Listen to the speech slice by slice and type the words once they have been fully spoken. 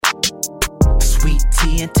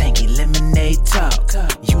tea and tangy lemonade talk.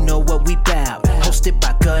 You know what we bout. Hosted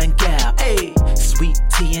by Gun and Gal. Hey, sweet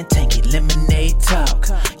tea and tangy lemonade talk.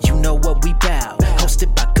 You know what we bout.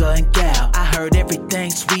 Hosted by Gun and Gal. I heard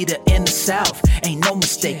everything sweeter in the South. Ain't no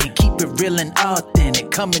mistaking. Keep it real and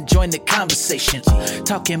authentic. Come and join the conversation.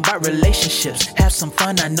 Talking about relationships. Have some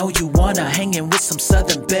fun. I know you wanna. Hanging with some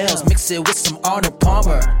Southern belles. Mix it with some Arnold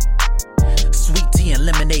Palmer. Sweet tea and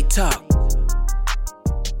lemonade talk.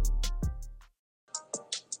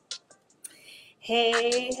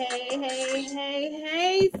 Hey,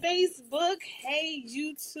 Facebook. Hey,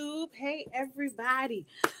 YouTube. Hey, everybody.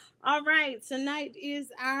 All right, tonight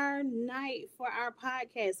is our night for our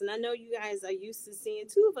podcast. And I know you guys are used to seeing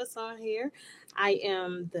two of us on here. I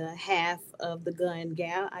am the half of the Gun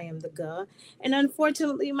Gal. I am the Gun. And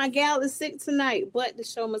unfortunately, my gal is sick tonight, but the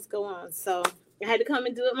show must go on. So I had to come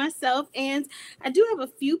and do it myself. And I do have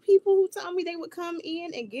a few people who told me they would come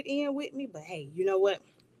in and get in with me. But hey, you know what?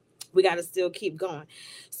 We got to still keep going.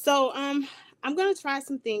 So I'm going to try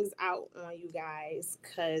some things out on you guys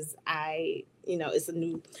because it's a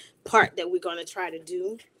new part that we're going to try to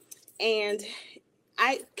do. And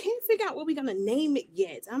I can't figure out what we're going to name it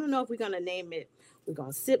yet. I don't know if we're going to name it, we're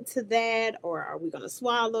going to sip to that, or are we going to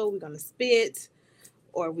swallow, we're going to spit,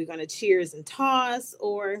 or we're going to cheers and toss,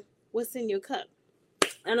 or what's in your cup?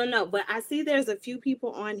 I don't know, but I see there's a few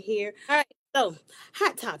people on here. All right. So,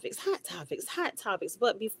 hot topics.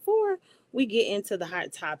 But before we get into the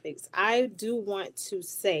hot topics, I do want to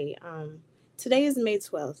say today is May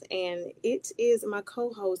 12th, and it is my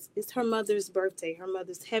co-host. It's her mother's birthday, her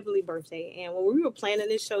mother's heavenly birthday. And when we were planning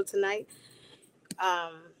this show tonight,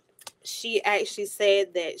 she actually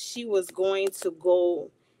said that she was going to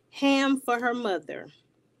go ham for her mother.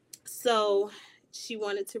 So, she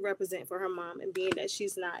wanted to represent for her mom, and being that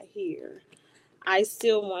she's not here, I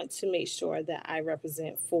still want to make sure that I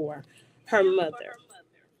represent for her mother.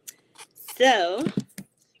 So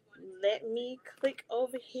let me click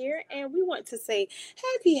over here, and we want to say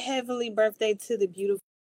happy heavenly birthday to the beautiful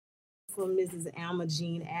Mrs. Alma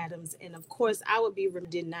Jean Adams. And of course, I would be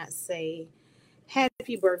did not say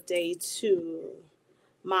happy birthday to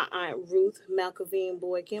my Aunt Ruth McElveen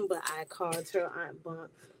Boykin, but I called her Aunt Bunk.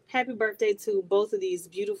 Happy birthday to both of these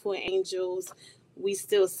beautiful angels. We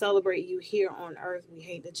still celebrate you here on earth. We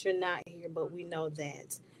hate that you're not here, but we know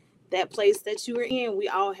that place that you were in, we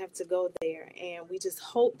all have to go there. And we just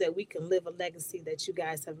hope that we can live a legacy that you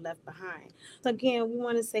guys have left behind. So again, we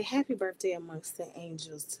want to say happy birthday amongst the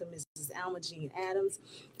angels to Mrs. Alma Jean Adams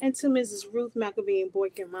and to Mrs. Ruth McElveen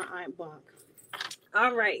Boykin, my Aunt Bunk.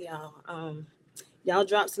 All right, y'all. Y'all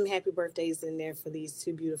drop some happy birthdays in there for these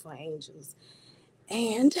two beautiful angels.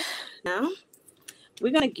 And now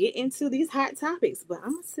we're going to get into these hot topics, but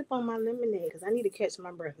I'm going to sip on my lemonade because I need to catch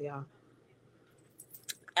my breath, y'all.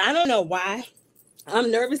 I don't know why I'm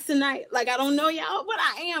nervous tonight. Like, I don't know, y'all, but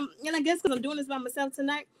I am. And I guess because I'm doing this by myself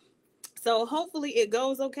tonight. So hopefully it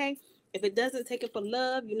goes okay. If it doesn't, take it for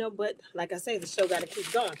love, but like I say, the show got to keep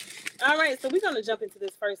going. All right, so we're going to jump into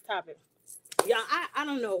this first topic. Y'all, I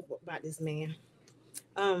don't know about this man.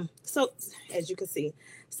 So as you can see,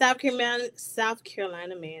 South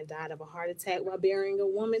Carolina man died of a heart attack while burying a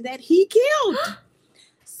woman that he killed.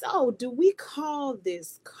 So do we call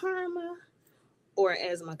this karma, or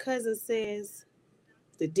as my cousin says,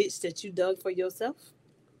 the ditch that you dug for yourself?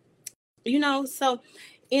 So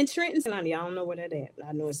in Trenton, South Carolina, I don't know where that at.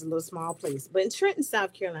 I know it's a little small place, but in Trenton,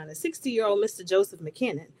 South Carolina, 60-year-old Mr. Joseph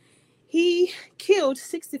McKinnon, he killed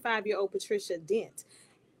 65-year-old Patricia Dent.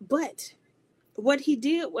 But what he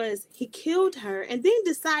did was he killed her and then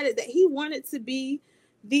decided that he wanted to be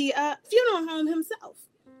the funeral home himself.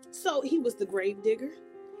 So he was the grave digger.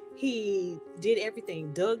 He did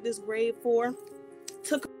everything, dug this grave for her,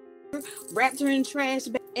 took her, wrapped her in trash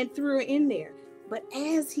bag, and threw her in there. But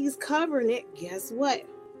as he's covering it, guess what?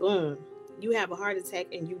 Boom, you have a heart attack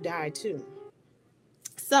and you die too.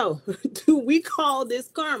 So do we call this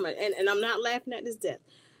karma? And I'm not laughing at this death.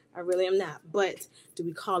 I really am not. But do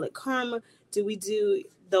we call it karma? Do we do,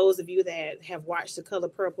 those of you that have watched The Color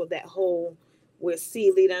Purple, that whole where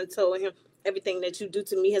Celie done told him, everything that you do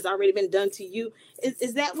to me has already been done to you?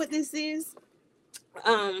 Is that what this is?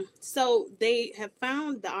 So they have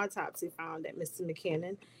found, the autopsy found that Mr.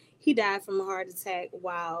 McKinnon, he died from a heart attack,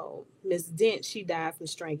 while Miss Dent, she died from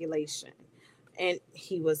strangulation. And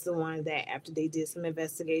he was the one that, after they did some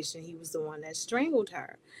investigation, he was the one that strangled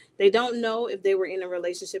her. They don't know if they were in a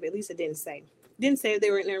relationship. At least it didn't say. Didn't say they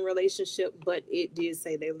were in a relationship, but it did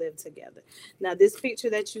say they lived together. Now, this picture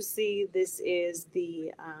that you see, this is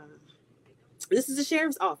the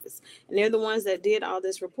sheriff's office. And they're the ones that did all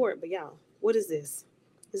this report. But y'all, what is this?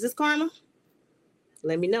 Is this karma?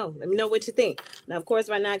 Let me know. Let me know what you think. Now, of course,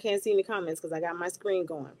 right now I can't see any comments because I got my screen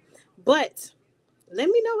going. But let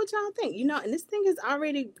me know what y'all think. And this thing has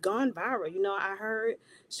already gone viral. I heard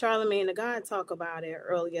Charlamagne the God talk about it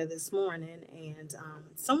earlier this morning, and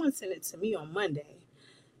someone sent it to me on Monday.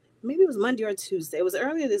 Maybe it was Monday or Tuesday. It was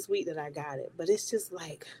earlier this week that I got it. But it's just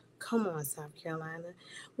like, come on, South Carolina.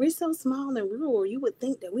 We're so small and rural. You would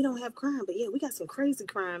think that we don't have crime, but yeah, we got some crazy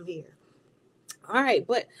crime here. All right,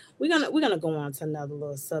 but we're gonna go on to another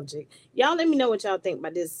little subject. Y'all let me know what y'all think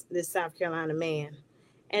about this South Carolina man.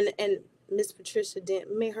 And Miss Patricia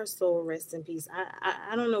Dent, may her soul rest in peace.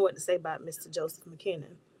 I don't know what to say about Mr. Joseph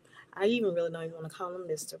McKinnon. I even really don't even want to call him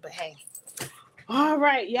Mr. But hey. All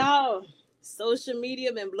right, y'all. Social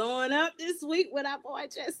media been blowing up this week with our boy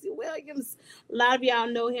Jesse Williams. A lot of y'all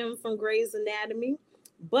know him from Grey's Anatomy,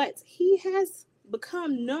 but he has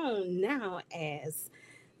become known now as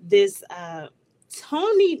this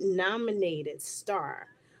Tony-nominated star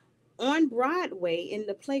on Broadway in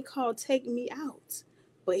the play called Take Me Out.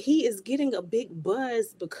 But he is getting a big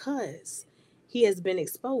buzz because he has been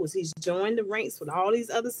exposed. He's joined the ranks with all these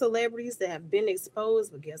other celebrities that have been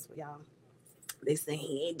exposed. But guess what, y'all? They say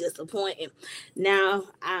he ain't disappointing. Now,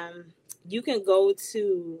 you can go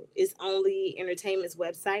to It's Only Entertainment's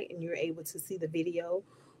website and you're able to see the video,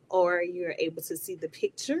 or you're able to see the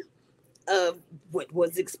picture of what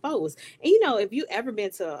was exposed. And if you ever been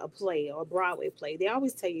to a play or a Broadway play, they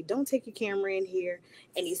always tell you don't take your camera in here.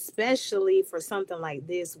 And especially for something like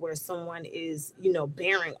this where someone is,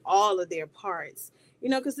 bearing all of their parts,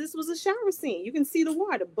 because this was a shower scene. You can see the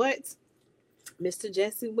water, but Mr.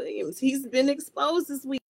 Jesse Williams, he's been exposed this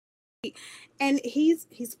week, and he's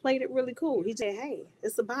played it really cool. He said, hey,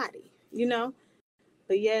 it's a body,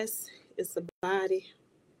 but yes, it's a body.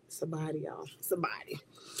 It's a body, y'all. It's a body.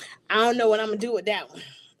 I don't know what I'm gonna do with that one.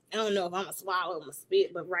 I don't know if I'm gonna swallow, I'm gonna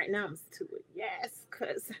spit, but right now I'm to it. Yes,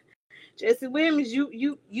 because Jesse Williams, you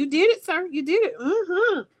did it, sir. You did it.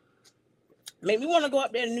 Mm-hmm. Made me want to go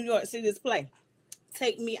up there to New York, see this play.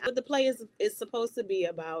 Take Me Out. The play is supposed to be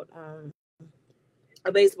about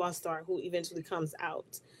a baseball star who eventually comes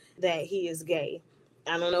out that he is gay.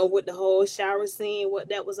 I don't know what the whole shower scene, what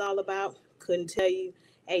that was all about. Couldn't tell you.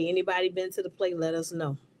 Hey, anybody been to the play? Let us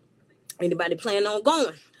know. Anybody planning on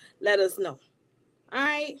going? Let us know. All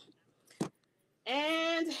right.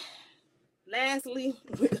 And lastly,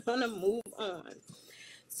 we're gonna move on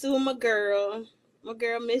to my girl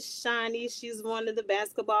Miss Shiny. She's one of the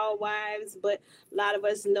basketball wives, but a lot of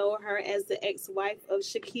us know her as the ex-wife of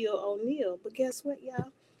Shaquille O'Neal. But guess what,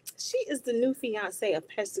 y'all? She is the new fiance of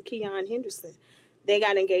Pastor Keon Henderson. They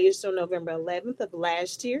got engaged on November 11th of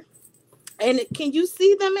last year. And can you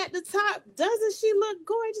see them at the top? Doesn't she look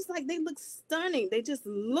gorgeous? Like, they look stunning. They just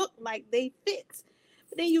look like they fit.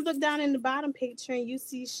 But then you look down in the bottom picture and you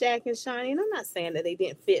see Shaq and Shiny. And I'm not saying that they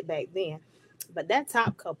didn't fit back then, but that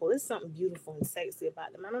top couple is something beautiful and sexy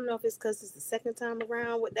about them. I don't know if it's because it's the second time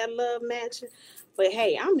around with that love matching, but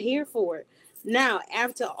hey, I'm here for it. Now,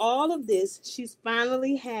 after all of this, she's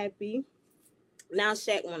finally happy. Now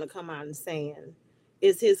Shaq want to come out and saying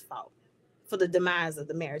it's his fault for the demise of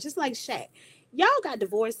the marriage. It's like, Shaq, y'all got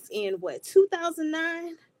divorced in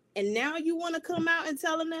 2009, and now you want to come out and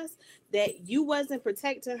telling us that you wasn't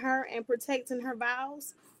protecting her and protecting her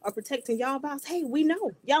vows or protecting y'all vows. Hey, we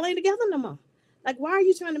know y'all ain't together no more. Like, why are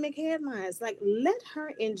you trying to make headlines? Like, let her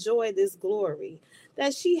enjoy this glory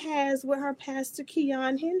that she has with her pastor,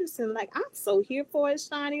 Keon Henderson. Like, I'm so here for it,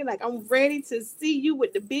 Shani. Like, I'm ready to see you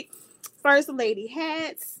with the big first lady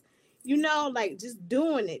hats, like just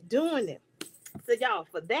doing it. So, y'all,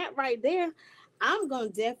 for that right there, I'm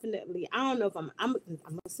going to definitely, I don't know if I'm going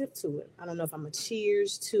to sip to it. I don't know if I'm going to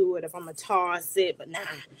cheers to it, if I'm going to toss it, but nah,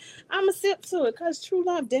 I'm going to sip to it because true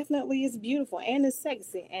love definitely is beautiful and it's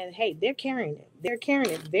sexy. And hey, they're carrying it. They're carrying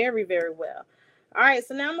it very, very well. All right,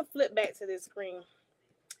 so now I'm going to flip back to this screen.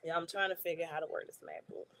 Yeah, I'm trying to figure out how to work this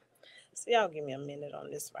MacBook. So y'all give me a minute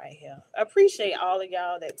on this right here. I appreciate all of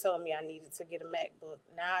y'all that told me I needed to get a MacBook.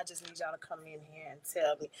 Now I just need y'all to come in here and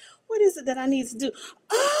tell me, what is it that I need to do?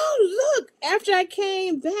 Oh, look, after I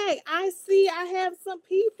came back, I see I have some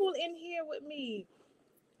people in here with me.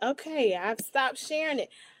 Okay, I've stopped sharing it.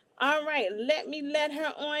 All right, let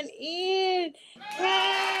her on in.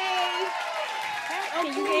 Hey. Can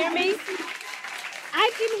you hear me?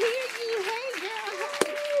 I can hear you. Hey, girl.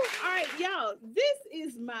 All right, y'all. This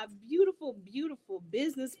is my beautiful, beautiful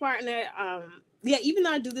business partner. Even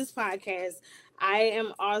though I do this podcast, I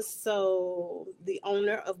am also the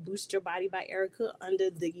owner of Boost Your Body by Erica under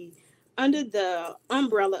the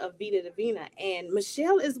umbrella of Vita Divina. And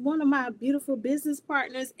Michelle is one of my beautiful business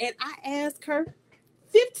partners. And I asked her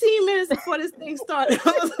 15 minutes before this thing started,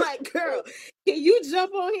 I was like, girl, can you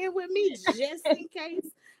jump on here with me just in case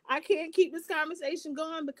I can't keep this conversation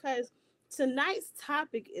going? Because tonight's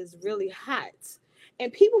topic is really hot.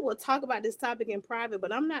 And people will talk about this topic in private,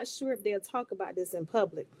 but I'm not sure if they'll talk about this in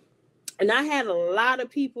public. And I had a lot of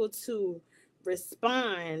people to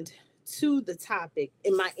respond to the topic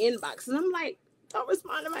in my inbox. And I'm like, don't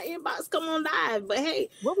respond to my inbox. Come on live. But hey,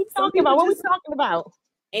 what we talking about? What we talking about?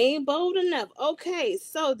 Ain't bold enough. Okay,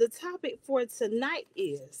 so the topic for tonight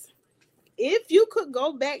is, if you could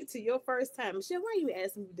go back to your first time. Michelle, why you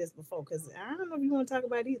asking me this before? Because I don't know if you want to talk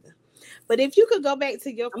about it either. But if you could go back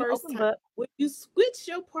to your first time, would you switch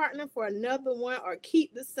your partner for another one or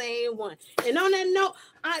keep the same one? And on that note,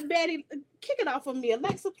 Aunt Betty, kick it off for me.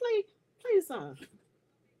 Alexa, play the song.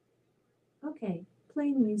 Okay,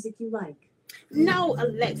 play the music you like. No,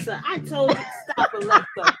 Alexa. I told you to stop,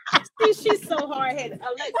 Alexa. See, she's so hard-headed.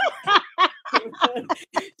 Alexa.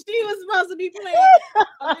 She was supposed to be playing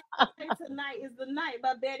Alexa, Tonight is the Night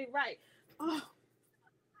by Betty Wright.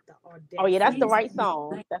 Oh yeah, that's the right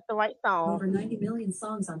song. That's the right song. Over 90 million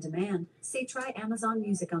songs on demand. Say try Amazon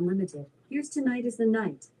Music Unlimited. Here's Tonight is the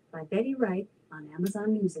Night by Betty Wright on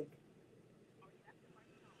Amazon Music.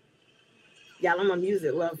 Y'all, I'm a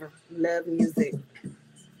music lover. Love music.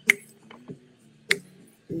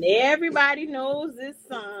 And everybody knows this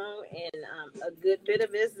song, and a good bit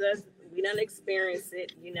of it is we done experience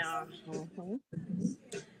it, you know. Mm-hmm.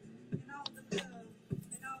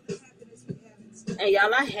 And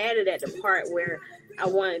y'all, I had it at the part where I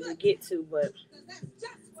wanted to get to, but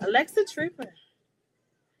Alexa tripping.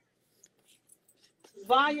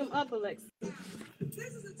 Volume up, Alexa.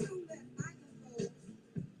 This is a tune that I composed,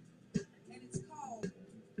 and it's called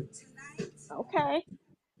Tonight. Okay.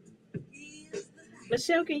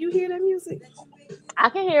 Michelle, can you hear that music? I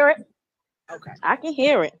can hear it. Okay. I can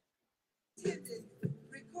hear it.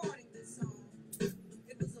 Recording this song.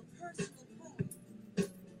 It was a personal poem.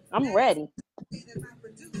 I'm ready. That my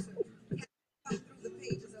producer had come through the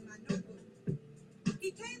pages of my notebook.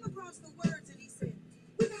 He came across the words and he said,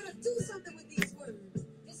 "We gotta do something with these words.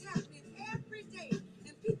 It's happening every day,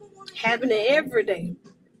 and people want to happening every day."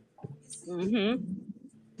 Mm-hmm.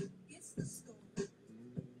 It's the story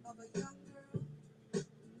of a young girl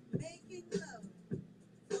making love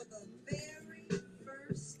for the very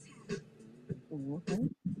first time. Mm-hmm.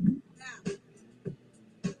 Now,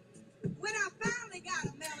 when I finally got a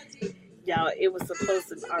melody, y'all, it was supposed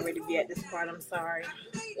to already be at this part. I'm sorry.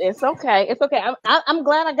 It's okay. It's okay. I'm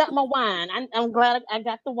glad I got my wine. I'm glad I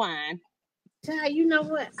got the wine. Child, you know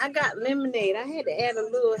what? I got lemonade. I had to add a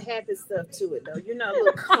little happy stuff to it, though. You know, a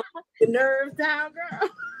little calm the nerves down, girl.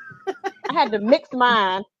 I had to mix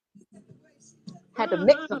mine. Had to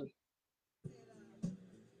mix them.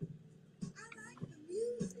 I like the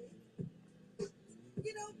music.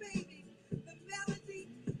 You know, baby, the melody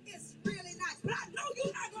is really nice. But I know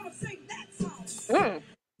you're not going to sing that song. Mm.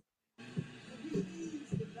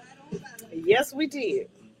 Yes, we did.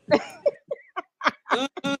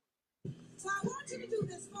 So I want you to do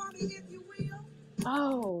this for me, if you will.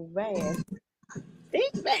 Oh, man.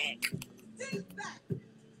 Think back. Think back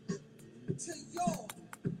to your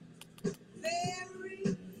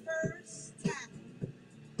very first time.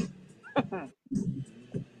 Now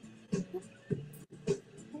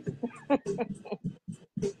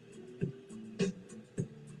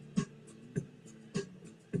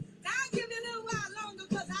I'll give you a little while longer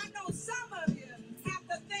because I know some of you have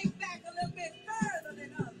to think back a little bit further than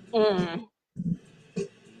others. Mm.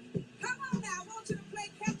 Come on now, I want you to play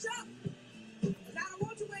catch up. Because I don't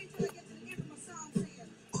want you to wait until I get to the end of my song saying,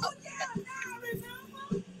 "Oh yeah, now I remember."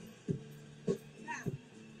 Now,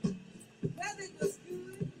 whether it was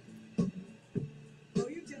good, or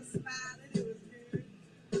you just smiling, it was good.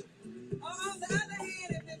 Or on the other hand,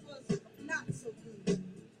 if it was not so good,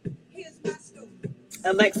 here's my story.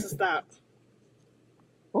 Alexa, stop.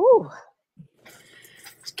 Ooh.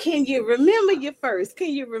 Can you remember your first? Can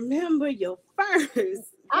you remember your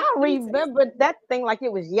first? I remember that thing like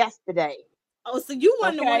it was yesterday. Oh, so you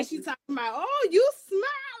want the one she's talking about? Oh, you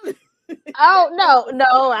smiling. Oh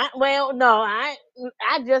no!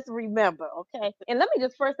 I just remember. Okay, and let me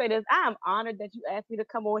just first say this: I am honored that you asked me to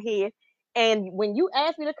come on here. And when you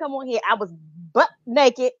asked me to come on here, I was butt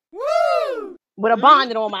naked. Woo! With a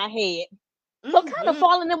bonnet on my head. So kind of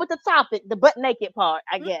falling in with the topic, the butt naked part,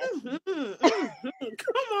 I guess. Come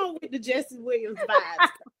on with the Jesse Williams vibes.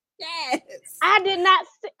 Yes. I did not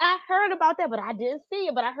see, I heard about that, but I didn't see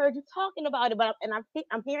it. But I heard you talking about it. And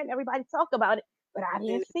I'm hearing everybody talk about it, but I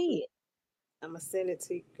didn't see it. I'm going to send it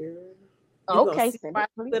to you, girl. Okay, send it,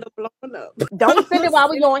 please. Blown up. Don't send it while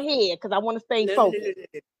we're on here, because I want to stay focused.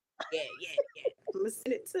 Yeah. I'm gonna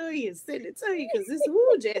send it to you because this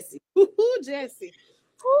woo Jesse. Woo Jesse.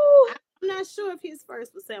 Ooh. I'm not sure if his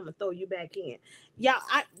first would say I'm gonna throw you back in. Y'all,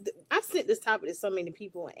 I've sent this topic to so many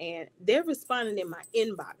people and they're responding in my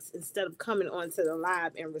inbox instead of coming onto the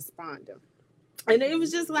live and responding. And it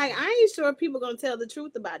was just like, I ain't sure people gonna tell the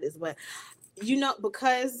truth about this, but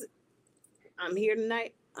because I'm here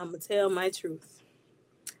tonight, I'm gonna tell my truth.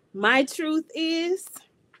 My truth is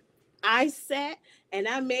I sat and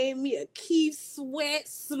I made me a Keith Sweat,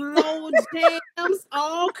 slow jams,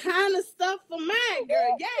 all kind of stuff for mine,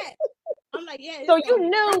 girl. Yeah. I'm like, yeah, So it's gonna be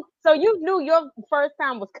right. you knew your first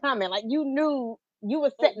time was coming. Like you knew you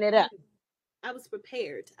were Oh, setting it up. I was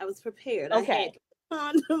prepared. I Okay.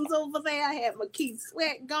 had condoms over there. I had my Keith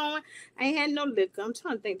Sweat going. I ain't had no liquor. I'm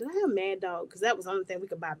trying to think, did I have Mad Dog? Because that was the only thing we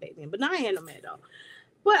could buy back then. But now I ain't had no Mad Dog.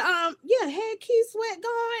 But yeah, had Keith Sweat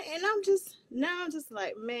going, and I'm just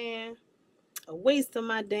like, man, a waste of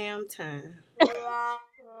my damn time.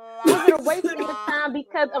 Was it a waste of your time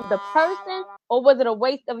because of the person, or was it a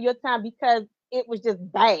waste of your time because it was just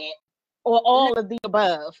bad, or Now, all of the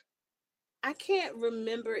above? I can't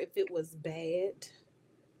remember if it was bad.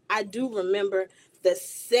 I do remember the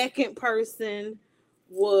second person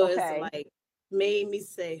was Okay. like made me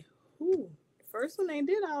say, "Ooh, the first one ain't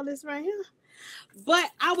did all this right here."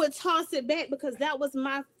 But I would toss it back because that was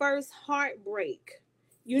my first heartbreak.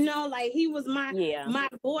 Like he was Yeah. my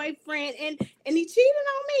boyfriend, and he cheated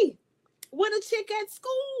on me with a chick at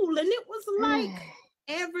school, and it was like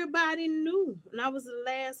everybody knew, and I was the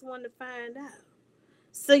last one to find out.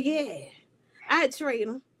 So yeah, I'd trade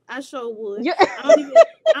him. I sure would. You, I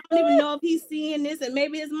don't even know if he's seeing this, and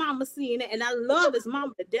maybe his mama seeing it. And I love his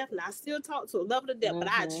mama to death, and I still talk to her, love her to death. But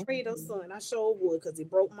I'd trade her son. I sure would, because he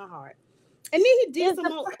broke my heart. And then he did is some the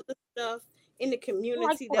more other stuff in the like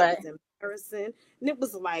community that what? was embarrassing, and it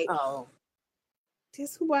was like, Oh,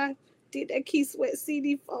 this who I did that Key Sweat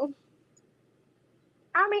CD for.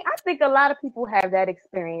 I mean, I think a lot of people have that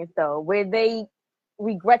experience though, where they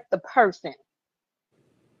regret the person,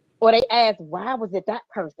 or they ask, "Why was it that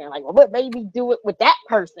person? Like, well, what made me do it with that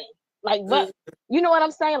person? Like, what? Mm-hmm. You know what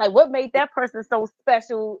I'm saying? Like, what made that person so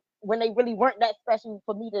special when they really weren't that special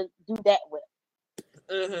for me to do that with?"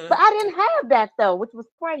 Mm-hmm. But I didn't have that though, which was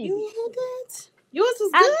crazy. You had that? Yours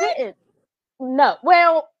was I good? didn't. No.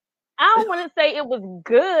 Well, I don't want to say it was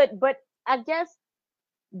good, but I guess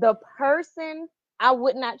the person I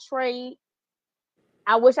would not trade.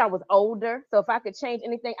 I wish I was older. So if I could change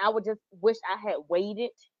anything, I would just wish I had waited,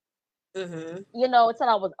 Mm-hmm. until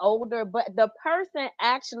I was older. But the person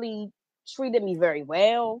actually treated me very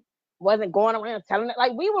well. Wasn't going around telling it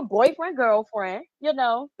like we were boyfriend, girlfriend.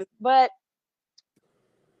 But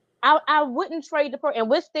I wouldn't trade the person, and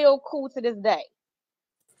we're still cool to this day.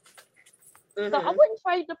 So I Mm-hmm. wouldn't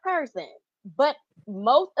trade the person. But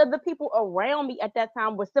most of the people around me at that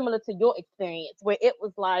time were similar to your experience, where it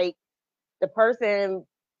was like the person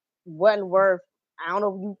wasn't worth, I don't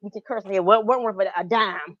know if you can curse here, wasn't worth a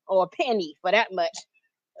dime or a penny for that much.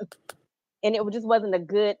 And it just wasn't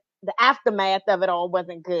the aftermath of it all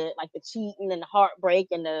wasn't good. Like the cheating and the heartbreak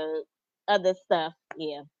and the other stuff.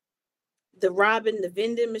 Yeah. The robbing the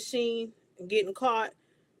vending machine and getting caught,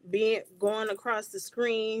 being going across the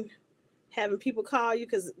screen, having people call you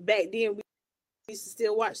because back then we used to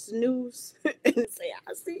still watch the news and say,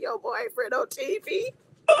 "I see your boyfriend on TV."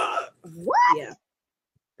 What? Yeah,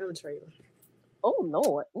 I'm trading. Oh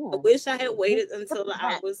Lord. I Mm. wish I had What's waited until I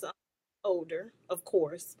that? was older, of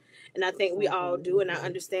course, and I think we all Mm-hmm. do, and I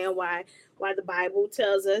understand why the Bible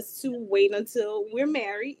tells us to wait until we're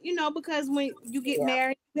married. Because when you get Yeah.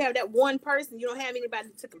 married, you have that one person, you don't have anybody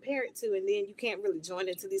to compare it to, and then you can't really join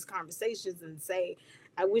into these conversations and say,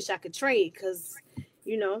 "I wish I could trade," because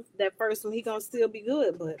that first one he gonna still be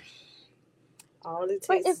good, but all it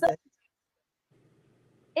But takes is that.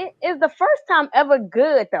 is the first time ever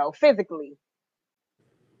good though, physically?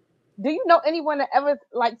 Do you know anyone that ever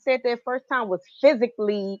like said their first time was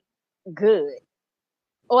physically good?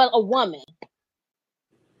 Or a woman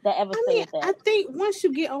that ever I mean, said I that? think once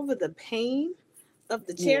you get over the pain of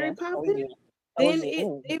the cherry Yeah. Oh popping, yeah. Oh then yeah. it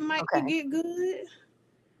Mm. it might Okay. get good.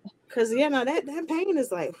 Cause that pain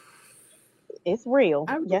is like It's real.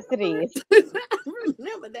 I Yes, it remember is. I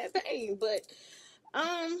remember that pain, but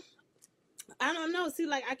um I don't know. See,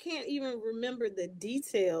 like I can't even remember the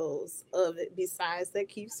details of it besides that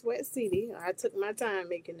Keep Sweat CD. I took my time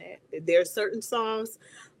making that. There are certain songs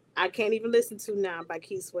I can't even listen to now by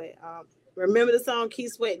Keith Sweat. Remember the song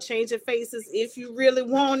Keith Sweat, Change Your Faces. If you really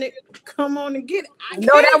want it, come on and get it. I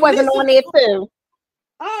No, that can't wasn't listen on to there too.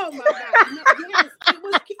 Oh my God. No, yes, it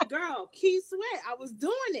was girl, Keith Sweat. I was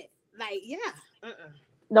doing it. Like, yeah. Uh-uh.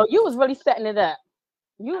 No, you was really setting it up.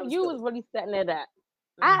 You was really setting it up.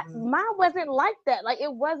 Mm-hmm. Mine wasn't like that. Like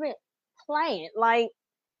it wasn't planned. Like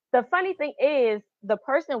the funny thing is, the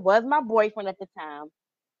person was my boyfriend at the time,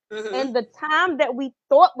 Mm-hmm. and the time that we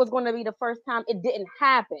thought was going to be the first time, it didn't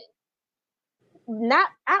happen. Not,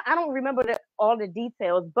 I don't remember all the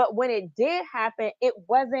details, but when it did happen, it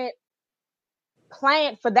wasn't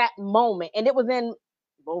planned for that moment, and it was in,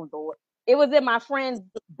 oh Lord, it was in my friend's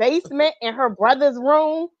basement in her brother's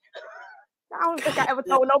room. I don't think I ever Gotcha.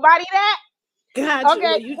 told nobody that. Gotcha. Okay,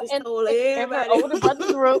 Well, you just and told in her everybody. older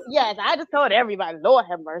brother's room. Yes, I just told everybody. Lord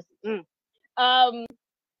have mercy. Um,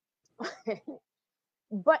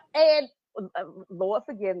 but and Lord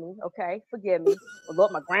forgive me. Okay, forgive me.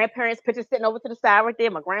 Lord, my grandparents' picture sitting over to the side right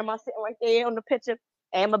there. My grandma sitting right there on the picture,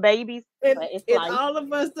 and my babies. But it's And like, all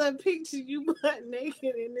of us that picture you butt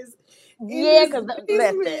naked in yeah, this because listen,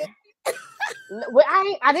 basement. well,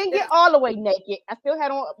 I didn't get all the way naked. I still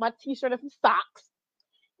had on my t-shirt and some socks.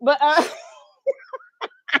 But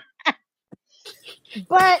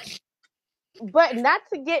but not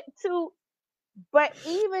to get too. But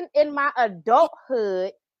even in my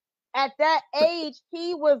adulthood, at that age,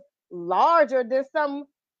 he was larger than some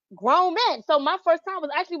grown men. So my first time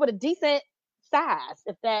was actually with a decent size,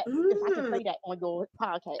 if I can Mm, say that on your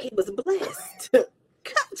he podcast. was blessed.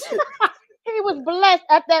 Gotcha. He was blessed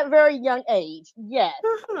at that very young age. Yes,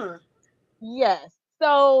 Uh-huh. yes.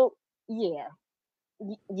 So yeah,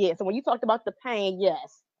 yeah. So when you talked about the pain,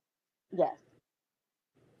 yes, yes,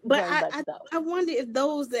 But very I, much I so. I wonder if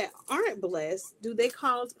those that aren't blessed, do they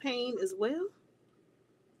cause pain as well?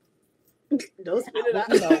 Don't spit it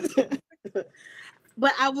You know, out.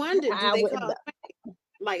 But I wonder, do I they wouldn't. cause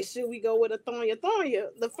like should we go with a Tonya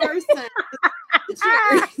the first time? The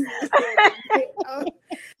cherry. oh,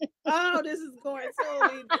 oh, this is going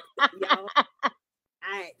totally y'all.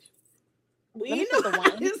 I Let we me know put the how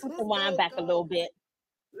wine. Let me this put the was wine gonna back a go. little bit.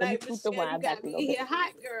 Let me Like put the Michelle, you wine back got a me little in bit. here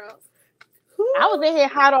hot, girl. I was Whew. in here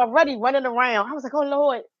hot already, running around. I was like, oh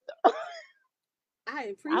Lord,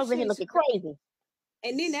 I I was in here appreciate you, looking girl. crazy.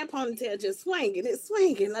 And then that ponytail just swinging, it's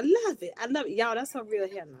swinging. I love it. I love it, y'all. That's her real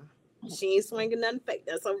hair now. She ain't swinging nothing fake.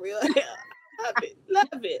 That's her real hair. Love it,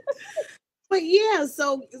 love it. But yeah,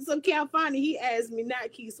 so California, he asked me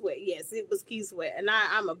not Key Sweat. Yes, it was Key Sweat, and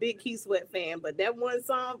I'm a big Key Sweat fan. But that one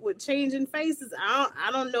song with Changing Faces, I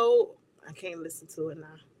don't know. I can't listen to it now.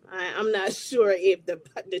 I'm not sure if the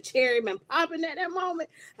cherry been popping at that moment.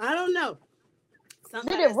 I don't know. Something Did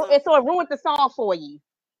about that song. it? So it ruined the song for you.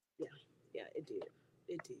 Yeah, yeah, it did.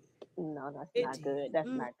 It did. No, that's It not did. good. That's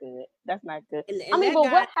Mm. not good. That's not good. I And mean, that but guy,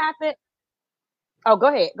 what happened? Oh, go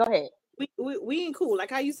ahead. Go ahead. we ain't cool.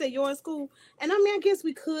 Like how you said yours cool. And I mean, I guess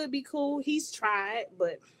we could be cool. He's tried,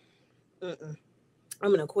 but mm-mm.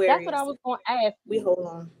 I'm an That's what I Aquarius. was going to ask We you. hold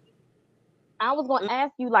on. I was going Mm. to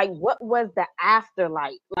ask you, like, what was the after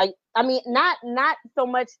like? Like, I mean, not so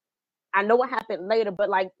much. I know what happened later, but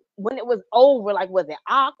like when it was over, like, was it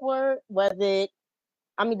awkward? Was it?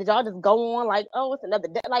 I mean, did y'all just go on like, oh, it's another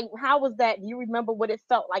day? Like, how was that? Do you remember what it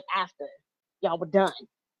felt like after y'all were done?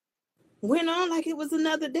 Went on like it was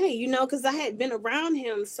another day, because I had been around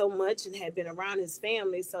him so much and had been around his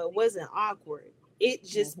family, so it wasn't awkward. It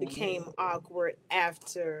just Hmm. became awkward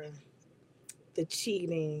after the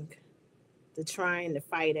cheating, the trying to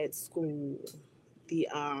fight at school, the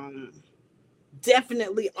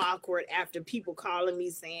definitely awkward after people calling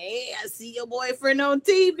me saying, "Hey, I see your boyfriend on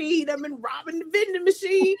TV. He done been robbing the vending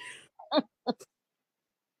machine."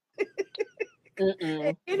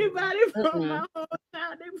 And Mm-mm. anybody from Mm-mm. my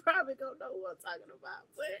hometown, they probably don't know what I'm talking about.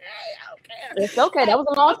 But hey, I don't It's care. okay. That was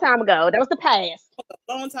a long time ago. That was the past.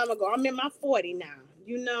 A long time ago. I'm in my 40 now.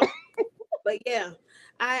 But yeah,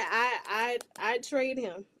 I trade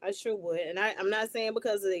him. I sure would. And I'm not saying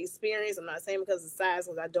because of the experience. I'm not saying because of the size,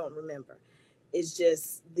 because I don't remember. It's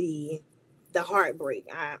just the heartbreak.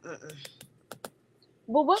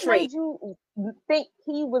 But what Trade. made you think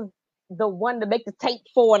he was the one to make the tape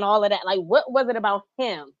for and all of that? Like, what was it about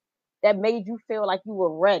him that made you feel like you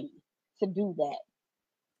were ready to do that?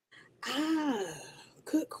 Ah,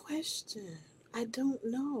 good question. I don't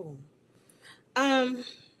know. Um,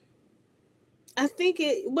 I think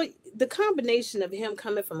but the combination of him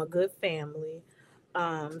coming from a good family,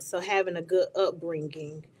 so having a good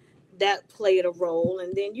upbringing, that played a role.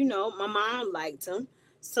 And then my mom liked him,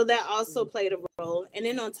 so that also played a role. And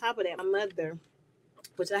then on top of that, my mother,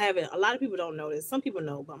 which I haven't, a lot of people don't know this. Some people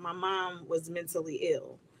know, but my mom was mentally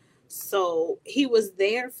ill. So he was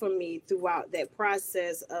there for me throughout that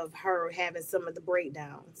process of her having some of the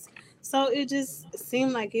breakdowns. So it just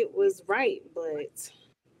seemed like it was right. But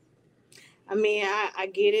I mean, I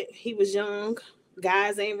get it. He was young.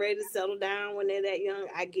 Guys ain't ready to settle down when they're that young.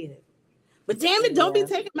 I get it. But damn it, don't be Yeah.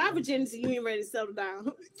 taking my virginity. You ain't ready to settle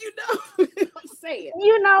down. You know what I'm saying?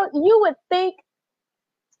 You would think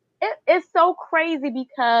it's so crazy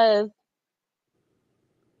because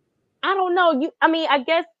I don't know. I mean, I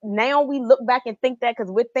guess now we look back and think that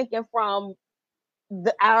because we're thinking from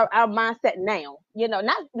our mindset now.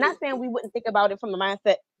 Not saying we wouldn't think about it from the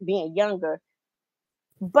mindset being younger,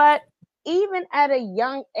 but even at a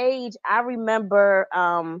young age, I remember.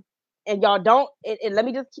 And y'all don't. Let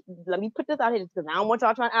me put this out here because I don't want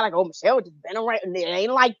y'all trying to act like, oh, Michelle just been around. It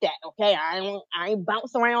ain't like that, okay? I ain't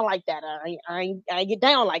bounce around like that. I ain't get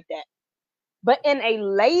down like that. But in a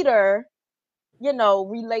later,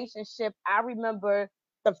 relationship, I remember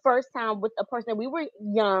the first time with a person. We were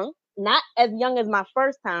young, not as young as my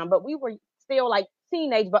first time, but we were still like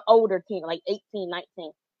teenage, but older teen, like 18,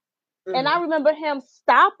 19. And I remember him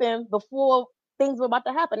stopping before things were about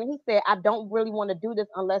to happen. And he said, I don't really want to do this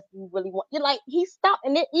unless you really want. You're like, he stopped.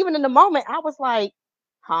 And even in the moment, I was like,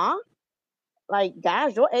 huh? Like,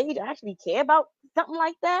 guys your age actually care about something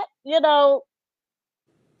like that?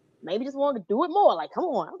 Maybe just want to do it more. Like, come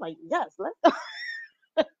on. I was like, yes, let's.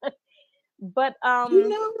 But You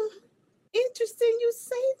know, interesting you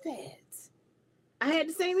say that. I had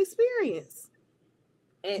the same experience.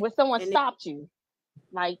 And, when someone and it stopped you,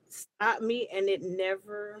 like, stopped me, and it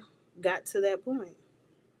never got to that point.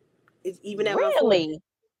 Even at my 40s, really?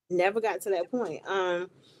 never got to that point.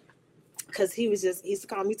 Because he used to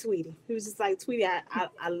call me Tweety. He was just like, Tweety,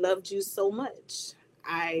 I loved you so much.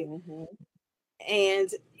 Hmm. And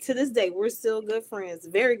to this day, we're still good friends,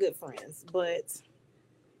 very good friends.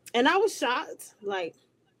 And I was shocked, like,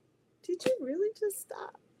 did you really just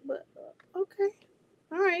stop? But okay,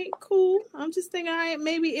 all right, cool. I'm just thinking, all right,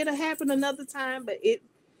 maybe it'll happen another time, but it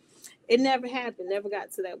never happened. Never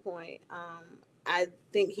got to that point. I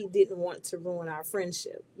think he didn't want to ruin our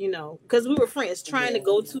friendship, because we were friends trying to Yeah.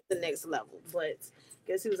 go to the next level, but I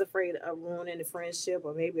guess he was afraid of ruining the friendship,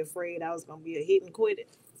 or maybe afraid I was gonna be a hit and quit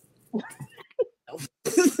it.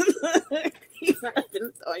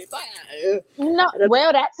 No,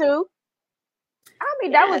 well, that too. I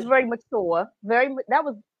mean, that Yeah. was very mature. That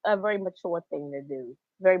was a very mature thing to do.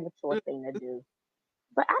 Very mature thing to do.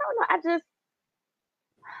 But I don't know.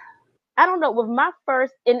 I don't know. With my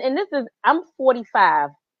first, and I'm 45.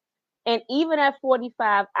 And even at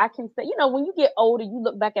 45, I can say, when you get older, you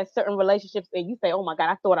look back at certain relationships and you say, oh my God,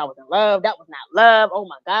 I thought I was in love. That was not love. Oh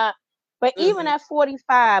my God. But even Mm-hmm. at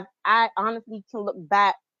 45, I honestly can look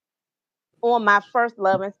back on my first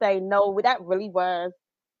love and say, no, that really was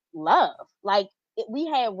love. Like, we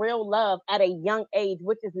had real love at a young age,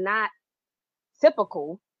 which is not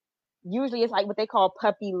typical. Usually it's like what they call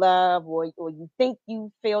puppy love, or you think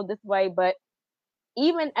you feel this way. But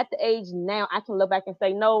even at the age now, I can look back and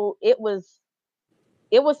say, no, it was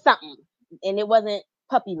something, and it wasn't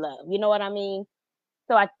puppy love. You know what I mean?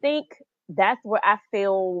 So I think that's where I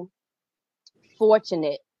feel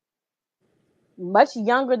fortunate. Much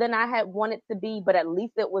younger than I had wanted to be, but at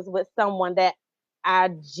least it was with someone that I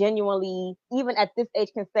genuinely, even at this age,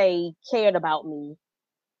 can say cared about me,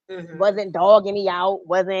 Mm-hmm. wasn't dogging me out,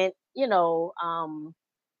 wasn't,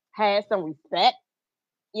 had some respect,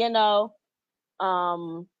 you know.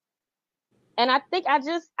 Um, and I think I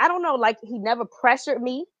don't know, like, he never pressured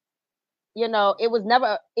me. It was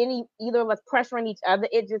never either of us pressuring each other.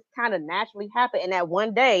 It just kind of naturally happened. And that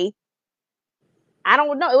one day, I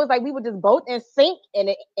don't know. It was like we were just both in sync, and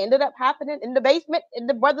it ended up happening in the basement in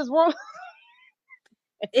the brother's room.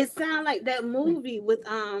 It sounded like that movie with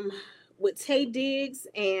Tay Diggs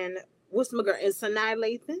and what's my girl and Sanaa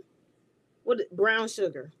Lathan. What Brown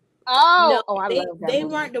Sugar? No, Oh, I they love that they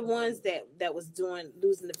movie. weren't the ones that was doing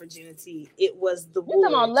losing the virginity. It was the You talking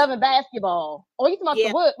about Woods. Love and Basketball? Oh, you talking about the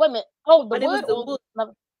Yeah, Wood? Wait a minute. Oh, the but it was Wood the or Woods. Love?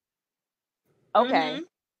 Mm-hmm. Okay.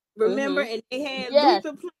 Remember, Mhm. and they had Yes.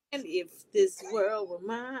 Luther playing "If This World Were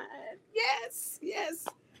Mine." Yes, yes.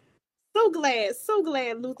 So glad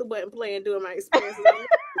Luther wasn't playing during my experiences.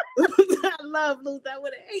 I love Luther. I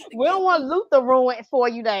would have hated to We don't kill want Luther. Luther ruined for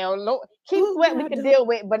you now. Keith Oh Sweat we God, could deal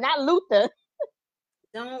with, but not Luther.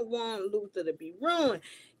 don't want Luther to be ruined.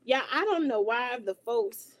 Yeah, I don't know why the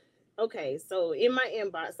folks. Okay, so in my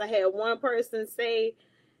inbox, I had one person say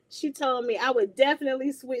she told me I would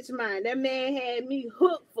definitely switch mine. That man had me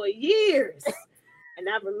hooked for years. And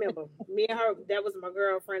I remember me and her, that was my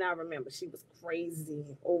girlfriend. I remember she was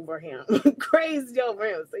crazy over him. Crazy over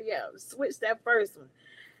him. So yeah, switch that first one.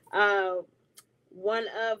 Uh one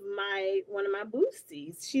of my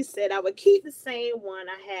boosties, she said I would keep the same one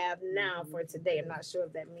I have now for today. I'm not sure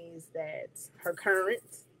if that means that her current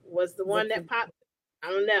was the What one that you popped. I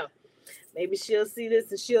don't know. Maybe she'll see this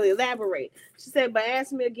and she'll elaborate. She said, but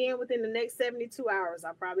ask me again within the next 72 hours.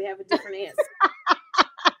 I'll probably have a different answer.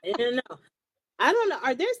 I don't know.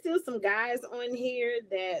 Are there still some guys on here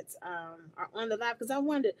that are on the live? Because I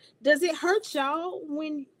wonder, does it hurt y'all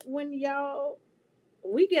when y'all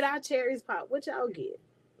we get our cherries popped? What y'all get?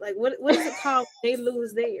 Like what is it called when they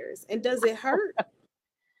lose theirs? And does it hurt?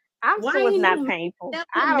 I'm Why sure it's ain't not no painful. never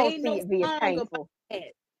I don't made see no it being song about painful.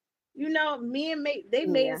 that? You know, men made a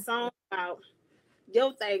Yeah. song about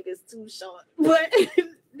your thing is too short, but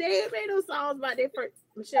they ain't made no songs about their first.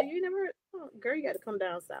 Michelle, you never heard? Oh, girl, you got to come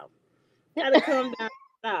down south. You got to come down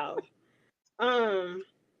south.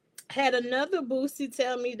 Had another boosty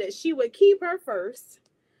tell me that she would keep her first.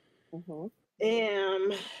 Mm-hmm.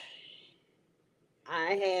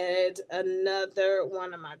 I had another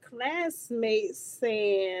one of my classmates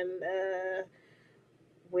saying,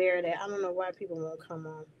 where that I don't know why people won't come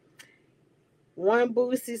on. One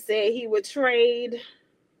boosty said he would trade.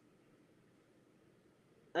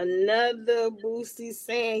 Another boosty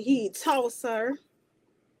saying he'd toss her.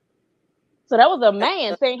 So that was a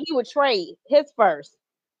man saying he would trade his first.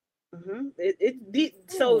 Mm-hmm.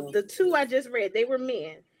 So the two I just read, they were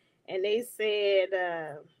men, and they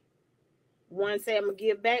said one said I'm gonna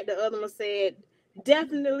give back, the other one said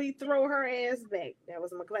definitely throw her ass back. That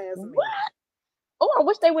was my classmate. What? Oh, I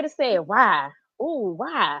wish they would have said why. Oh,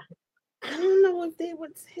 why? I don't know if they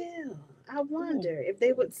would tell. I wonder if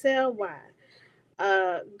they would tell why.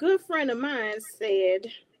 A good friend of mine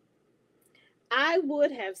said I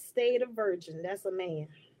would have stayed a virgin. That's a man.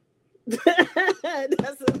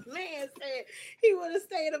 That's a man said he would have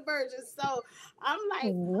stayed a virgin. So I'm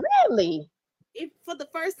like, really? If for the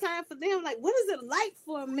first time for them, like, what is it like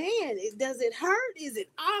for a man? Does it hurt? Is it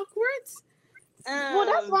awkward? Well,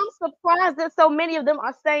 that's why I'm surprised that so many of them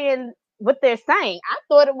are saying what they're saying. I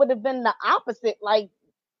thought it would have been the opposite. Like,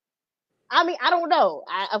 I mean, I don't know.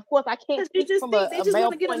 Of course, I can't you speak just from think they a just want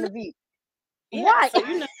male to get point a of view. yeah. Right. So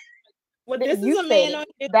well, this is You a said man it. on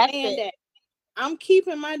here That's saying it. that I'm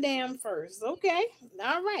keeping my damn first. Okay,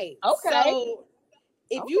 all right. Okay. So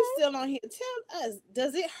if you still on here, tell us,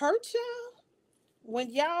 does it hurt y'all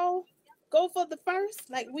when y'all go for the first?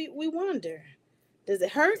 Like we wonder, does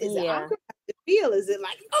it hurt? Is it awkward? How does it feel? Is it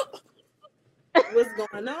like, oh, what's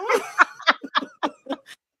going on?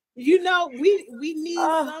 You know, we need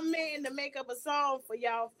some man to make up a song for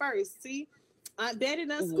y'all first. See, I bet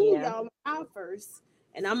in school y'all out first,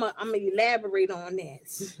 and I'm gonna elaborate on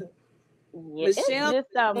that. Michelle it's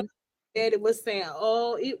just Daddy was saying,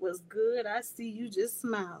 "Oh, it was good. I see you just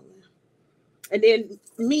smiling," and then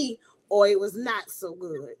me, or it was not so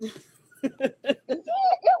good. it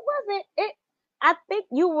wasn't. I think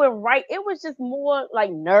you were right. It was just more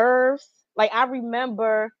like nerves. Like I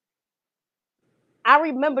remember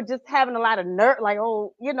just having a lot of nerve. Like,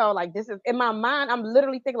 oh, like this is in my mind. I'm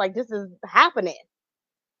literally thinking like this is happening,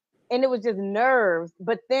 and it was just nerves.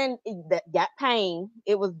 But then that pain.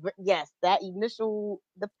 It was that initial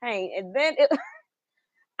the pain, and then it.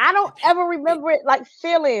 I don't ever remember it like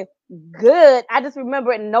feeling good. I just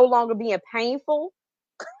remember it no longer being painful.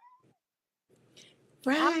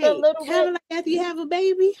 Right. After a little kind bit. of like after you have a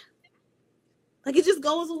baby. Like it just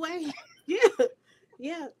goes away. Yeah.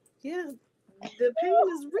 The pain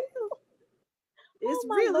is real. It's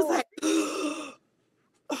real. Lord. It's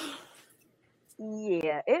like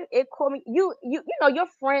yeah, it caught me. You know your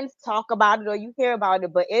friends talk about it or you hear about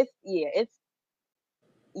it, but it's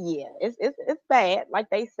bad, like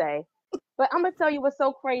they say. But I'm gonna tell you what's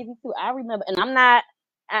so crazy too. I remember, and I'm not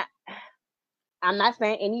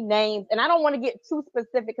saying any names, and I don't want to get too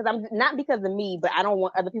specific because I'm not because of me, but I don't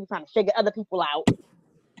want other people trying to figure other people out.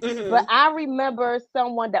 mm-hmm. But I remember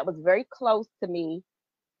someone that was very close to me.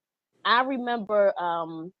 I remember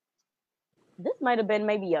this might have been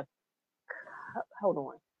maybe hold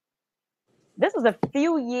on. This was a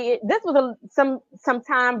few years. This was some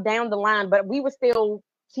time down the line, but we were still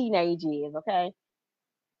teenage years, okay?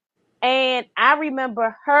 And I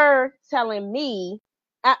remember her telling me,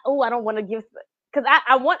 I don't want to give because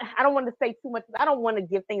I don't want to say too much. I don't want to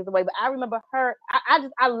give things away, but I remember her.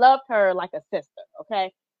 I loved her like a sister,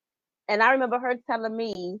 okay? And I remember her telling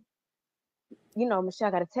me, Michelle,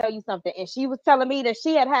 I got to tell you something. And she was telling me that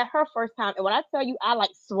she had her first time. And when I tell you, I like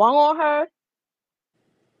swung on her.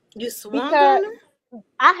 You swung because on her?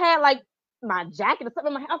 I had like my jacket or something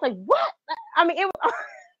in my hand. I was like, what? I mean, it was.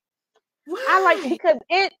 Why? I like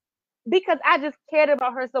because I just cared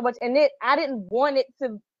about her so much, and I didn't want it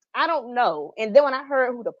to. I don't know. And then when I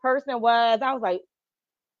heard who the person was, I was like,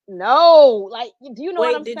 no. Like, do you know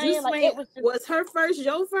what I'm did saying? You like, swing? it was just. Was her first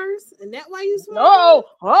your first, and that why you swung? No.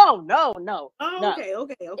 Oh no. Oh, no. okay.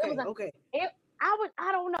 Okay.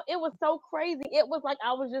 I don't know. It was so crazy. It was like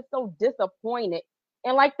I was just so disappointed.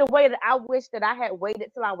 And like the way that I wish that I had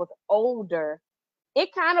waited till I was older,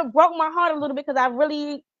 it kind of broke my heart a little bit because I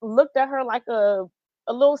really looked at her like a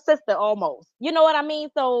little sister almost. You know what I mean?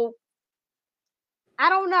 So I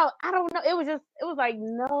don't know. I don't know. It was like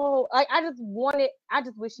no. Like I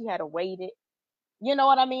just wish she had waited. You know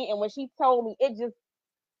what I mean? And when she told me, it just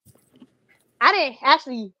I didn't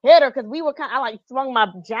actually hit her because we were I like swung my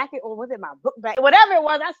jacket or was it my book bag? Whatever it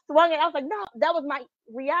was, I swung it. I was like, no, that was my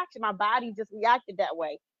reaction. My body just reacted that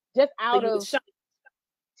way. Just So out you of was shocked.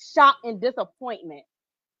 shock and disappointment.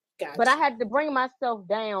 But I Gotcha. had to bring myself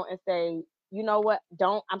down and say, you know what?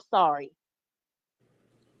 I'm sorry.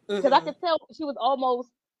 Because I Mm-hmm. could tell she was almost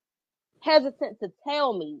hesitant to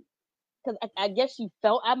tell me. Because I guess she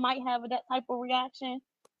felt I might have that type of reaction.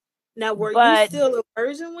 Now, were you But still a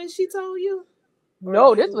virgin when she told you, or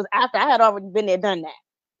no, this you was after I had already been there, done that.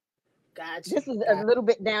 got you? This was a Got little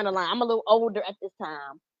bit down the line. I'm a little older at this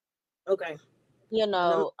time, okay. you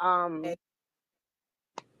No, know. okay.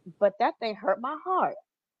 But that thing hurt my heart.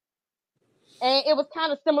 And it was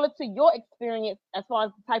kind of similar to your experience as far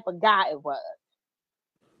as the type of guy it was.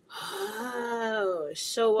 Oh,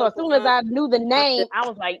 show So as up soon as I knew the on the name, I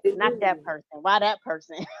was like, not that news. person. Why that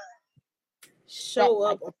person? That Show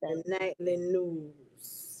type up on of thing. the nightly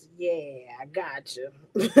news. Yeah, I got you.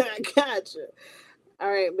 I got you. All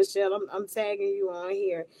right, Michelle, I'm tagging you on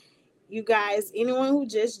here. You guys, anyone who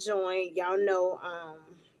just joined, y'all know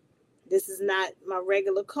this is not my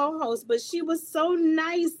regular co-host, but she was so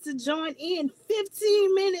nice to join in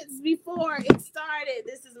 15 minutes before it started.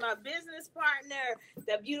 This is my business partner,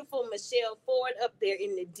 the beautiful Michele Ford up there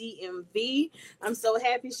in the DMV. I'm so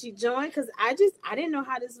happy she joined because I didn't know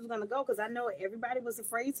how this was gonna go because I know everybody was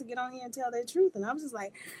afraid to get on here and tell their truth. And I was just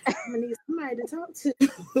like, I'm gonna need somebody to talk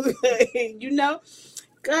to. You know?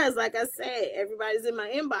 Because like I said, everybody's in my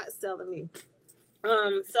inbox telling me.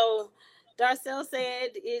 So Darcel said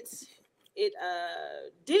it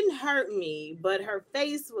didn't hurt me, but her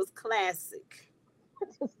face was classic.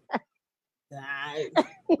 I,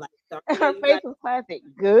 like Her Darcel, you face got was classic.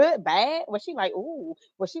 Good, bad? Was she like, ooh?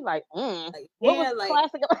 Was she like, mm? like What was yeah, like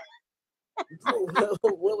classic?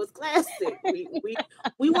 what was classic?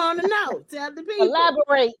 We want to know. Tell the people.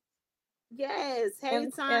 Elaborate Yes. Hey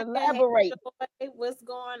and Tanya. Hey elaborate. Joy. What's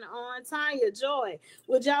going on, Tanya? Joy.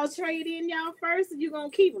 Would y'all trade in y'all first, or you gonna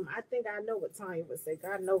keep them? I think I know what Tanya would say.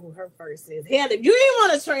 I know who her first is. Hell, if you didn't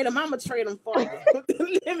want to trade them, I'm gonna trade them for you.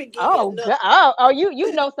 Let me give you Oh, another. God.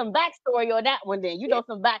 You know some backstory on that one. Then you Yeah, know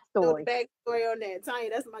some I know the backstory. backstory on that. Tanya,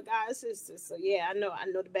 that's my god sister. So yeah, I know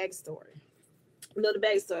the backstory. I know the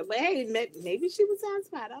backstory. But hey, maybe she was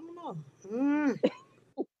satisfied. I don't know.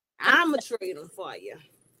 I'm gonna trade them for you.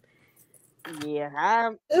 Yeah.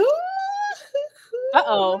 I'm. Ooh, Uh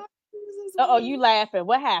oh. Lord Jesus, Uh oh. You laughing?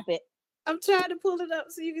 What happened? I'm trying to pull it up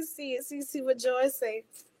so you can see it, so you see what Joy say.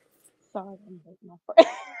 Sorry, I'm breaking my friend.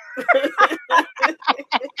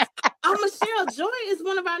 Oh, Michelle, Joy is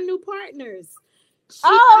one of our new partners.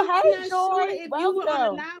 I'm Oh, hey, not sure Joy. if you were on the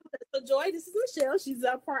Welcome. live with us. So, Joy, this is Michelle. She's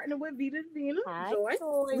our partner with Vita Vina. Hi, Joy,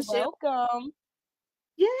 Joy. Michelle. Welcome.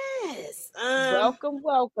 Yes. Welcome.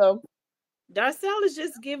 Welcome. Darcel is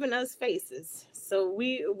just giving us faces, so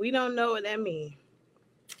we don't know what that means.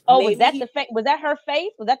 Oh, was Maybe that he, the face? Was that her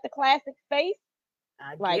face? Was that the classic face?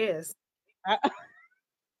 I Like, guess. uh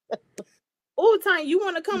Oh, Tanya, you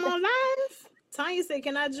want to come on live? Tanya said,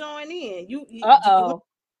 "Can I join in?" Do you want oh.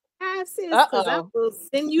 to live, sis? Uh Because I oh. will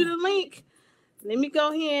send you the link. Let me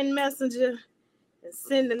go here in Messenger and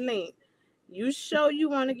send the link. You show you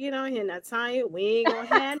want to get on here now, Tanya. We ain't gonna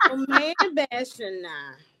have no man bashing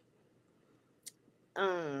now.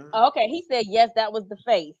 Um, Okay, he said yes. That was the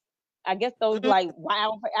face. I guess those mm, like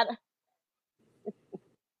wow.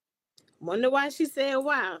 wonder why she said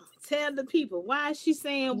wow. Tell the people why is she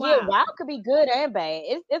saying Yeah, wow. wow could be good and bad.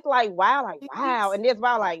 It's like wow, and there's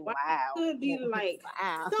wow like Wow wow, could be like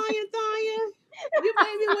wow. Tanya, you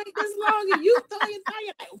made me wait this long, and you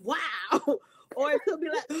Tanya, like wow, or it could be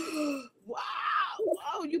like wow,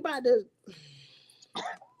 whoa, you about to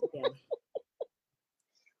yeah.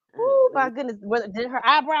 Oh Let my me goodness, did her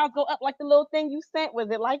eyebrows go up like the little thing you sent? Was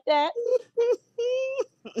it like that?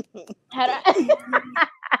 Had I?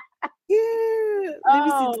 yeah. Let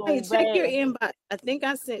me see. Tanya, Oh check your man. inbox. I think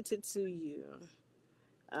I sent it to you.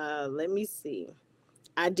 Let me see.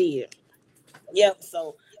 I did. Yep.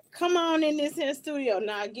 So come on in this here studio.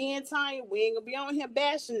 Now again, Tanya, we ain't gonna be on here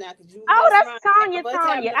bashing now because you Oh, mess that's around and Tonya. have us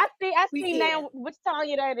having Tonya. a I see weekend. now which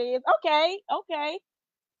Tonya that is. Okay, okay.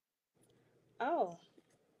 Oh.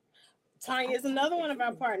 Tanya is another one of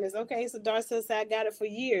our partners. Okay, so Darcy said I got it for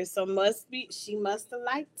years. So she must have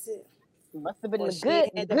liked it. Must have been or a she good,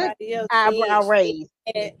 ain't had good nobody else. eyebrow raise.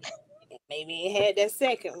 Maybe ain't had that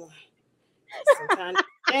second one. Sometimes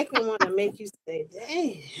the second one will make you say,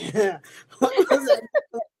 "Dang, what was I doing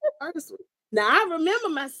with the first one?" Now I remember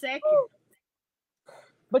my second.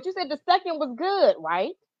 But you said the second was good,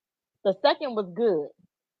 right? The second was good.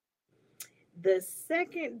 The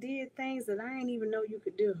second did things that I didn't even know you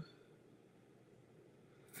could do.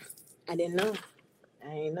 I didn't know.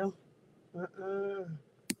 I ain't know. Uh-uh.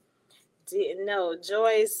 Didn't know.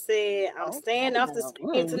 Joy said, "I'm Okay, staying off the now.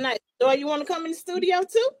 screen tonight." Joy, you want to come in the studio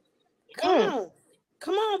too? Come Mm, on.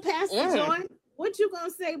 Come on, Pastor mm. Joy. What you gonna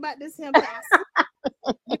say about this here, Pastor?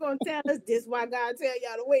 You gonna tell us this why God tell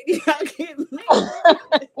y'all to wait till y'all get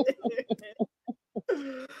married?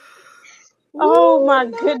 Oh Woo, my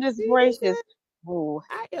Lord goodness gracious. Jesus. Ooh.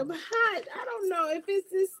 I am hot. I don't know if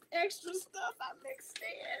it's this extra stuff I mixed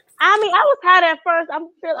in. I mean, I was hot at first.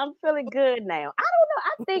 I'm feeling good now. I don't know.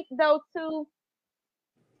 I think though too,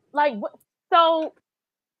 like so.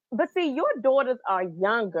 But see, your daughters are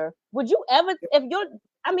younger. Would you ever, if you're,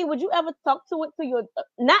 I mean, would you ever talk to it to your,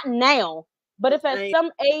 not now, but if I at ain't,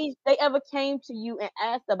 some age they ever came to you and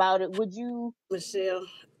asked about it, would you Michelle,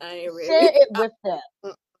 I ain't ready. share it with them?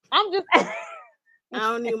 I'm just, I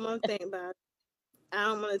don't even want to think about it. I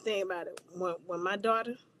don't want to think about it. When my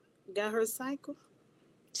daughter got her cycle,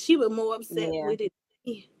 she was more upset yeah, with it.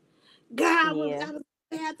 God, when yeah, I was in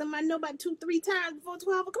the bathroom, I know about 2-3 times before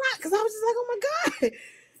 12 o'clock because I was just like, oh my God.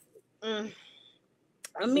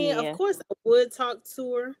 I mean, of yeah. course, I would talk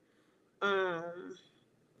to her,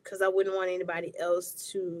 because I wouldn't want anybody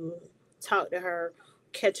else to talk to her,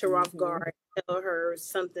 catch her off Hmm. guard, tell her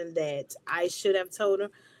something that I should have told her.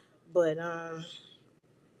 But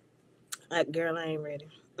like, girl, I ain't ready.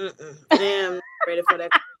 I am not ready for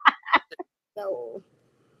that. No,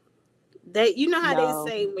 that you know how they No,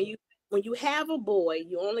 say when you have a boy,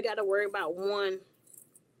 you only got to worry about one.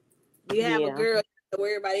 You have a yeah, girl, you have to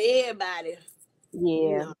worry about everybody.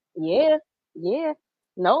 yeah, No, yeah, yeah.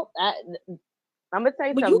 Nope. I'm gonna tell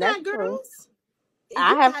you but you something. That's got true. girls. I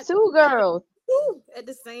You have got two girls, two at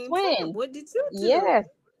the same time. twins. What did you do? Yes,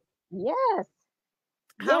 yes,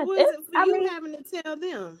 How yes. was It's, it for I you mean, having to tell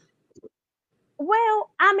them? well,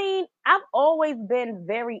 I mean, I've always been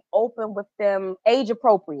very open with them, age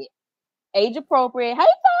appropriate. Age appropriate. Hey,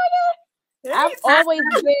 Tonya. I've always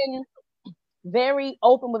been very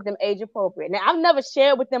open with them, age appropriate. Now, I've never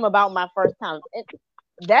shared with them about my first time.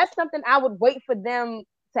 That's something I would wait for them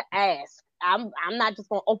to ask. I'm not just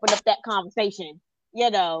gonna open up that conversation, you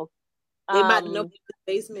know. They about to know Um, the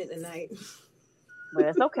basement tonight. but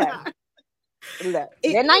it's okay. Look,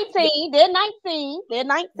 it, they're it, yeah. 19. They're 19. They're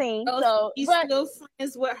 19. Oh, So, he's but still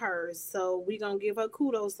friends with her, so we gonna give her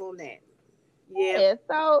kudos on that. Yeah. yeah.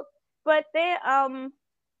 So, but they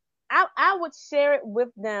I would share it with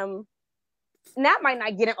them. Now I might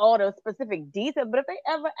not get in all the specific details, but if they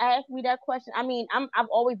ever ask me that question, I mean, I've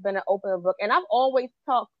always been an open book, and I've always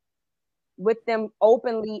talked with them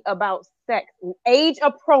openly about sex, age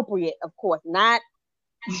appropriate, of course, not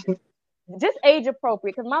just age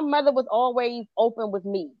appropriate, because my mother was always open with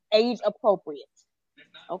me, age appropriate.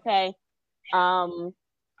 Okay. Um.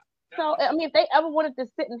 So I mean, if they ever wanted to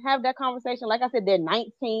sit and have that conversation, like I said, they're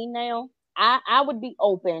 19 now. I would be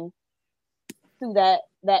open to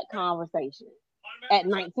that conversation at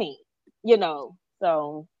 19, you know.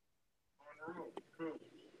 So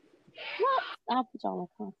well, I'll put y'all in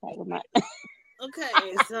contact with my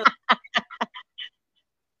Okay. So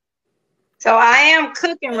So I am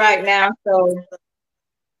cooking right now. So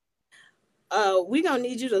we gonna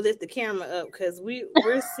need you to lift the camera up because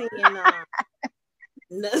we're seeing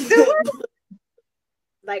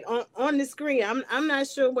like on the screen. I'm not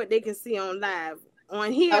sure what they can see on live.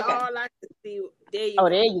 On here, okay. all I can see. There you oh, go.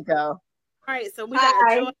 there All you go. right. So we got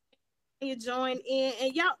Hi. Joy. You join in,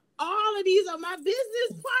 and y'all, all of these are my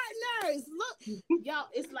business partners. Look, y'all,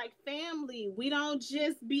 it's like family. We don't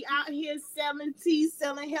just be out here selling tea,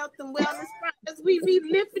 selling health and wellness products. We be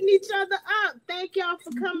lifting each other up. Thank y'all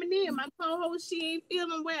for coming in. My co-host, she ain't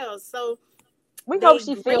feeling well, so We hope they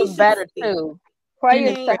she feels better graciously too. Sending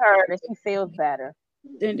Prayers to came. prayers, her that she feels better.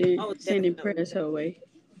 Oh, sending definitely. prayers her way.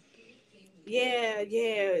 Yeah,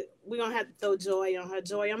 yeah. We're gonna have to throw Joy on her.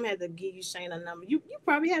 Joy, I'm gonna have to give you Shayna's number. You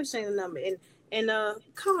probably have Shayna's number, and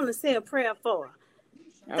call and say a prayer for her.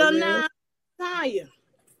 I So will. now, Tanya,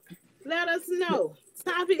 let us know.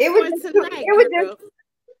 Topic It was for just tonight, girl.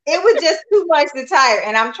 it was just too much to type,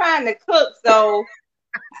 and I'm trying to cook, so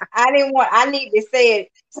I need to say it.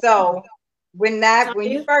 So when Tanya,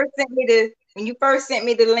 you first sent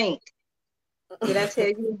me the link, did I tell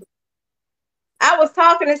you? I was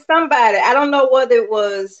talking to somebody. I don't know whether it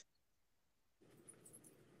was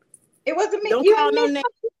It wasn't me. Don't You call and no me. name.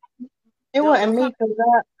 It wasn't Don't me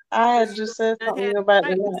because I had just said I something had about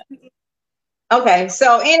right that. Okay,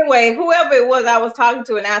 so anyway, whoever it was I was talking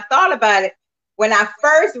to, and I thought about it when I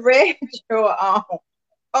first read your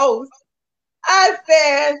post. I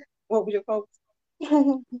said, "What was your post?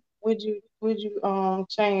 Would you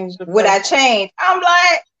change the Would I person? change?" I'm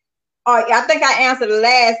like, "Oh, I think I answered the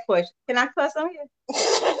last question. Can I cuss on here?"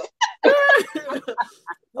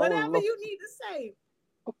 Whatever Lord. you need to say.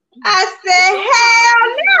 I said, "Hell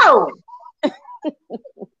no!"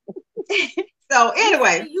 So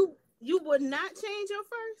anyway, You would not change your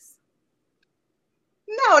first.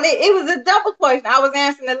 no, it was a double question. I was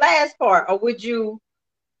answering the last part, or would you?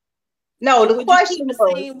 No, Or the would you keep question the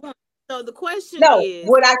was, same one? So the question no, is,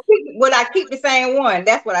 would I keep the same one?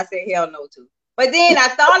 That's what I said hell no to. But then I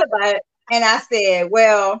thought about it and I said,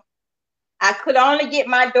 well, I could only get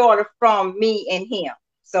my daughter from me and him.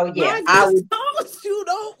 So yeah, I I just would. told you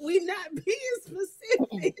we not being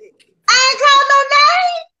specific. I ain't call no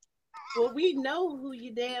name. Well, we know who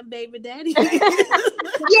your damn baby daddy is.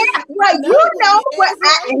 Yeah, well, you know what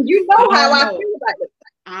and you know how I feel about it.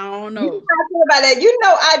 I don't You know. know how I feel about that. You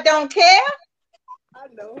know I don't care. I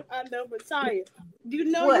know, but Tonya, you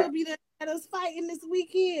know What? you'll be there at us fighting this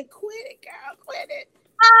weekend. Quit it, girl, quit it.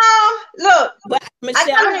 Look, But Michelle, I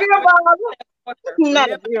got a beer bottle.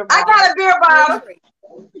 Not a beer I bottle. got a beer bottle.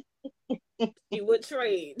 She would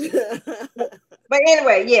trade. But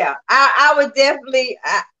anyway, yeah, I would definitely,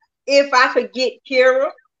 if I could get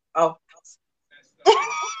Kira,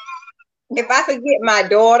 if I could get my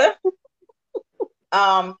daughter,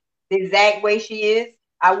 the exact way she is,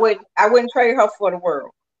 I wouldn't trade her for the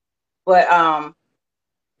world. But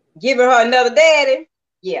giving her another daddy,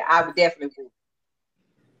 yeah, I would definitely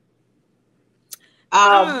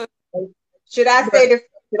would. Should I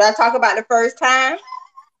talk about the first time?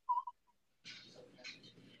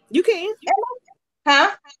 You can.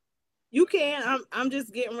 Huh? You can. I'm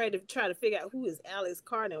just getting ready to try to figure out who is Alex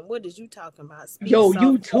Carter and what is you talking about? Speak Yo, soft,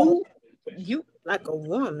 you too? You like a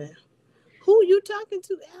woman. Who you talking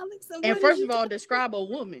to, Alex? and first of all, describe a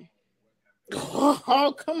woman.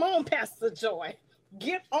 Oh, come on, Pastor Joy.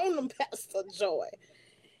 Get on them, Pastor Joy.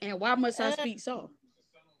 And why must I speak soft?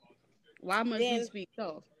 Why must we speak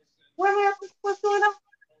soft? What happened? What's going on?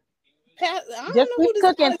 I don't Just know keep who this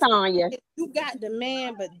cooking, Alex Tonya. is. You got the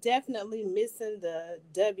man, but definitely missing the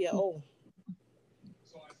W-O.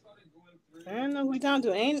 I don't know who you talking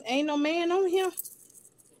to. Ain't no man on here.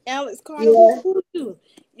 Alex Carter, Yeah. who you?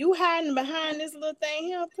 You hiding behind this little thing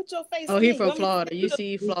here? Put your face. Oh, in he it. from Florida. You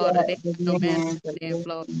see, Florida. They no man in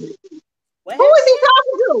Florida. What Who is he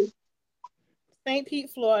talking to? St. Pete,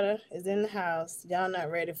 Florida is in the house. Y'all not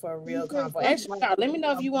ready for a real convo. Actually, let me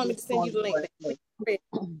know if you want me to send you the link.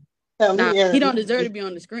 Nah, he don't deserve to be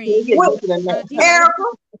on the screen. Erica.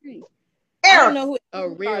 I don't know who. A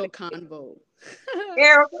real convo.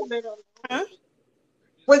 Erica. Huh?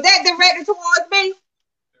 Was that directed towards me?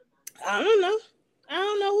 I don't know. I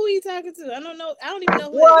don't know who you talking to. I don't know. I don't even know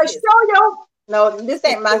who Well, that is. show your. No, this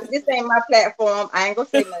ain't my platform. I ain't gonna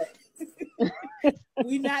say nothing.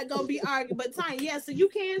 We not gonna be arguing, but Tonya, yeah. So you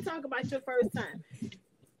can talk about your first time.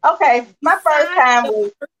 Okay, my first time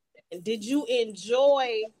was. Did you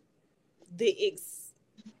enjoy the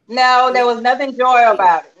No, there was nothing joy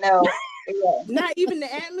about it. No, yeah. Not even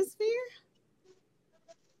the atmosphere.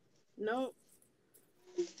 No.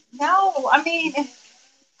 No, I mean,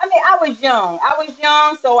 I was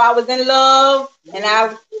young. So I was in love, and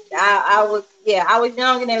I was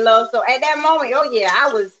young and in love. So at that moment, oh yeah,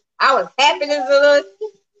 I was happy as a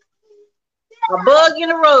bug in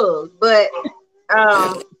the rug. But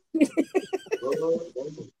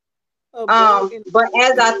but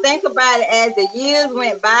as I think about it, as the years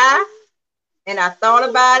went by, and I thought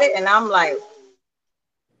about it, and I'm like,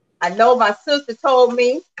 I know my sister told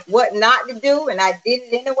me what not to do, and I did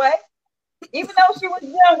it anyway, even though she was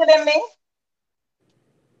younger than me.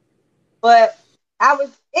 But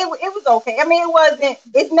it was okay. I mean,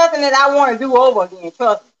 it's nothing that I want to do over again,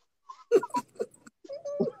 trust me.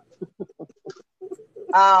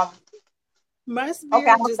 My spirit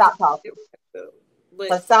okay, I'm gonna stop talking.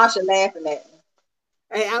 But Sasha laughing at me.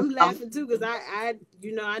 Hey, I'm laughing too because I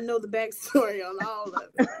know the backstory on all of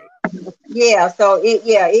it. Right? Yeah, so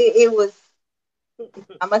it was.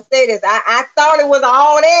 I'm gonna say this. I thought it was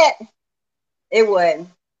all that. It wasn't.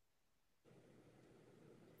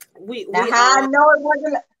 How I know it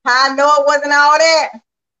wasn't all that.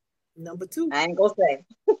 Number two. I ain't gonna say.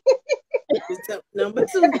 Number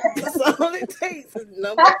two. That's all it takes is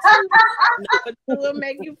number two. Number two will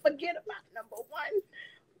make you forget about number one.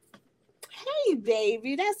 Hey,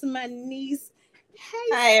 baby, that's my niece, Hey,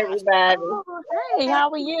 Hi, everybody. Oh, hey, how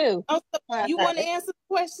are you? Oh, so you want to answer the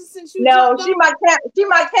question since you No, jumped she on? she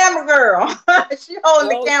my camera girl. She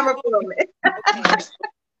holding Oh, the camera for me.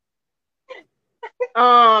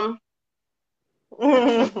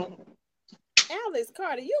 Okay. Alex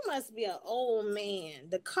Carter, you must be an old man.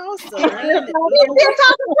 The cost of land is low.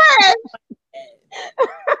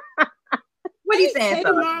 What are you saying?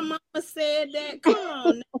 Katie Mama said that. Come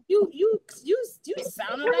on, you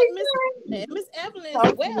sounded like Miss Evelyn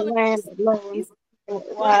as well.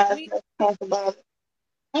 Talk about it.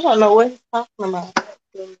 I don't know what he's talking about.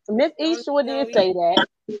 Miss Eastwood did say that.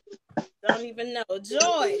 Don't even know.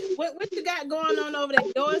 Joy, what you got going on over there?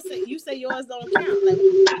 Yours, you say yours don't count. Like,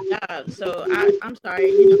 so I'm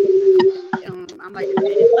sorry. You know, I'm like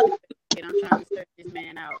the and I'm trying to search this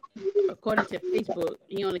man out. According to Facebook,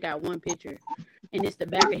 he only got one picture, and it's the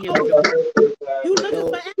back of him. You looking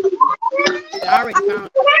for Alex? I already found.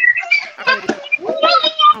 I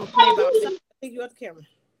don't play about. You at the camera.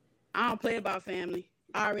 I don't play about family.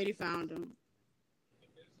 I already found him.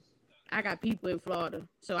 I got people in Florida.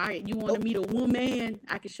 So you want to meet a woman?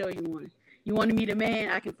 I can show you one. You want to meet a man?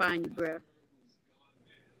 I can find you, bro.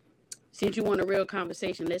 Since you want a real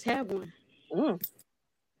conversation, let's have one.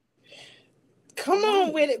 Come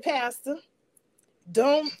on with it, Pastor.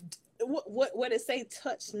 Don't what it say?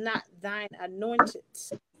 Touch not thine anointed.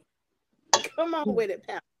 Come on with it,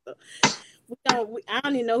 Pastor. I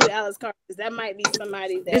don't even know who Alex Carter is. That might be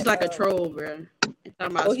somebody that it's like a troll, bro.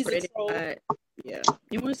 He's a troll. Yeah.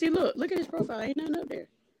 You want to see? Look at his profile. Ain't nothing up there.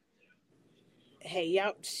 Hey,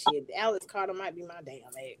 y'all, shit. Alex Carter might be my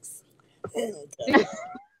damn ex.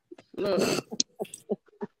 Look.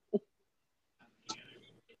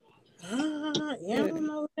 Yeah, I don't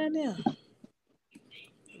know who that is.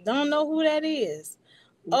 Don't know who that is.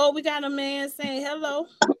 Oh, we got a man saying hello.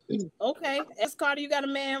 Okay, Alex Carter, you got a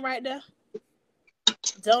man right there.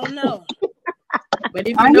 Don't know. But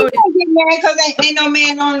if you know, he can't get mad because ain't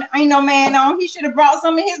no man on. He should have brought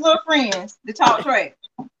some of his little friends to talk trash.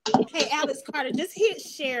 Hey, Alex Carter, just hit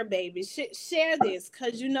share, baby. Share this,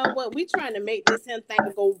 because you know what? We trying to make this thing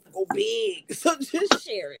go big. So just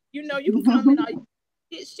share it. You know, you can comment on you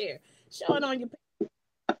hit share. Show it on your page.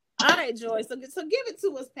 All right, Joy. So give it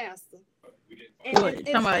to us, Pastor. It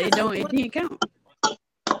didn't count.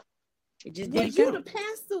 It just didn't count. Was you the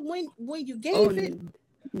pastor when you gave it?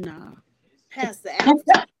 Nah. Pastor Alex.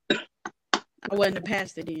 I wasn't a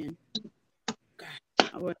pastor then.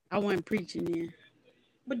 I wasn't preaching then.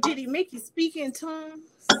 But did he make you speak in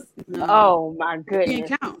tongues? No. Oh my goodness! It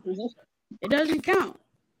didn't count. It doesn't count.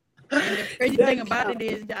 And the crazy thing about it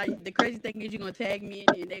is, you're gonna tag me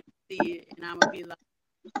in and they see it, and I'm gonna be like,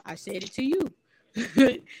 I said it to you.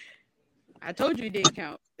 I told you it didn't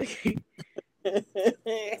count. Hey,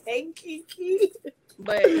 Kiki.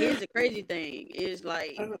 But here's the crazy thing: is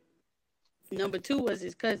like number 2 was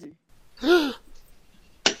his cousin. Do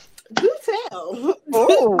tell.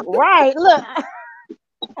 Oh, right. Look.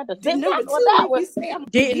 Didn't know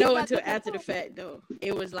until after the fact though.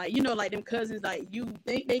 It was like, you know, like them cousins, like you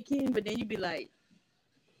think they can, but then you be like,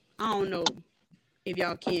 I don't know if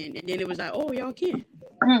y'all can. And then it was like, oh, y'all can.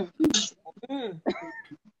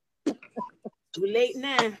 Too late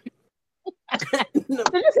now. Did you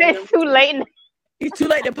say it's too late now? It's too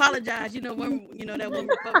late to apologize. You know, when you know that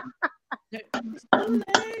woman.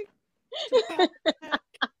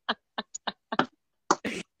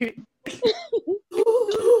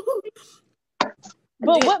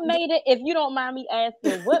 But what made it, if you don't mind me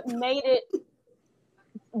asking, what made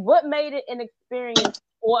it an experience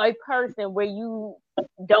or a person where you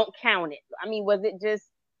don't count it? I mean, was it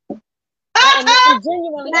just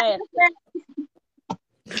genuinely asking?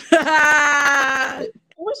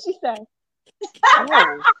 What'd she say?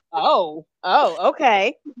 Oh,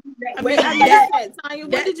 okay. I mean, Tonya,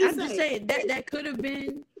 what did you say? I'm just saying that could have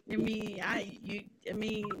been. I mean,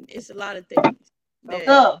 it's a lot of things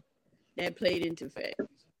that played into fact.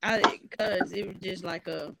 Because it was just like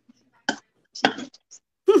a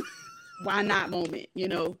why not moment, you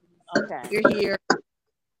know. Okay. You're here.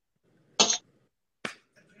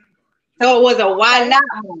 So it was a why not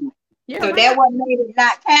moment. Yeah, so that what made it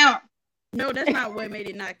not count. No, that's not what made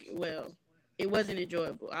it not. Well, it wasn't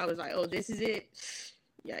enjoyable. I was like, oh, this is it.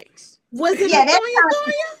 Yikes. Was it Tonya?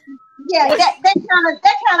 Yeah, that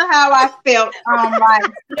kind of how I felt.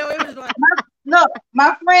 Like no, it was like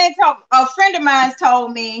my friend a friend of mine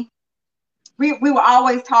told me we were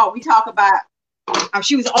always taught. We talk about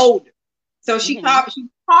she was older, so she called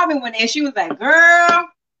me one day and she was like, "Girl,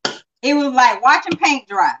 it was like watching paint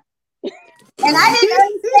dry," and I didn't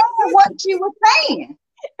understand what she was saying.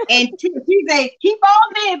 And she said, keep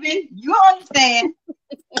on living. You understand?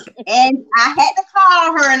 And I had to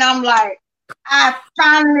call her, and I'm like,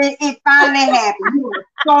 it finally happened. You were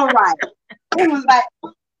so right. It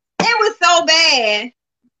was so bad.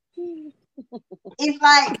 It's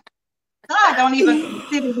like, God don't even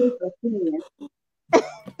consider this a sin.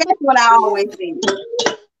 That's what I always think.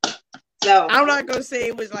 So I'm not gonna say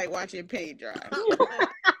it was like watching paint dry.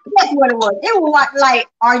 That's what it was. It was like,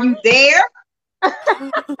 are you there?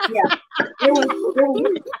 Yeah. It was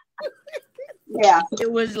yeah.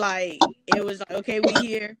 It was like, okay, we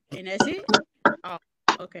here, and that's it. Oh,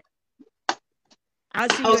 okay. I'll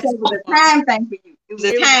see you. Okay, it was a time thing for you. It was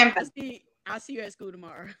a time thing. I'll see you at school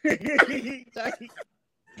tomorrow.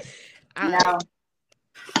 No.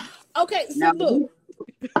 Okay, so look,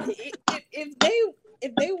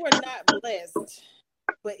 if they were not blessed,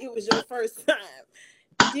 but it was your first time,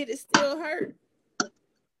 did it still hurt?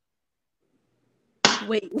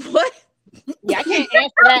 Wait, what? Yeah, I can't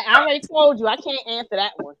answer that. I already told you I can't answer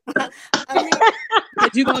that one. I mean,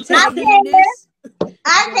 but you gonna tell me this?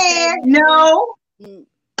 I can. No.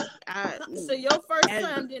 So your first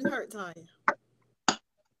time didn't hurt, Tonya?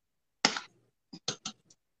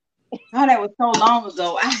 Oh, that was so long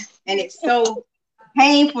ago, and it's so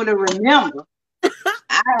painful to remember.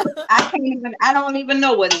 I can't even. I don't even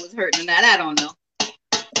know whether it was hurting or not. I don't know.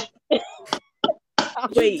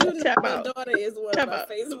 Wait, my daughter is one of my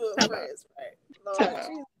Facebook friends, right?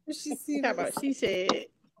 Lord, she said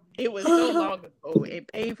it was so long ago and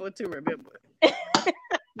painful to remember.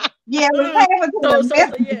 Yeah, it was painful to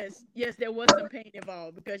remember. So yes, there was some pain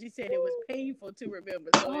involved because she said it was painful to remember.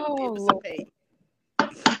 So it was some pain.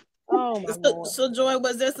 Oh my Lord. So Joy,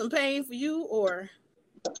 was there some pain for you, or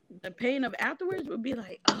the pain of afterwards would be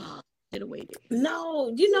like, oh, should have waited.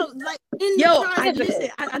 No, like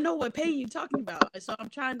I know what pain you're talking about, so I'm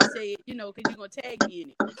trying to say it, because you're gonna tag me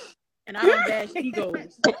in it, and I don't bash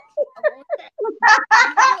egos.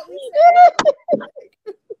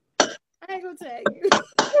 I ain't gonna tag you.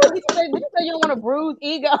 You say you don't want to bruise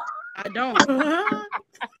ego. I don't.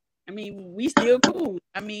 I mean, we still cool.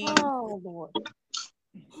 I mean, oh Lord.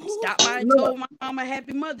 Stop by and told my mama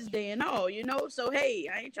Happy Mother's Day and all, So hey,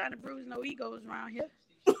 I ain't trying to bruise no egos around here.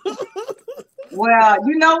 Well,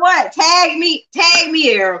 you know what? Tag me,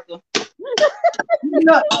 Erica.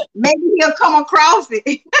 Look, maybe he'll come across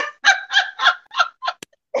it.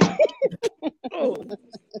 Oh.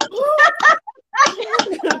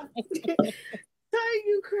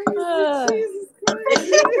 You crazy, Jesus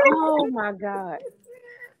Christ. Oh my God.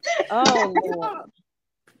 Oh Lord.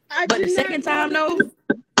 But the second time though,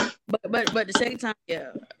 but the second time,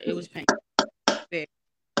 yeah, it was painful. Yeah.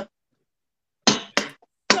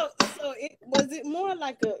 So was it more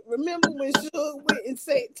like a? Remember when Suge went and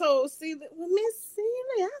told Celia, "Well, Miss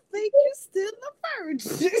Celia, I think you're still a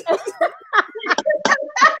virgin."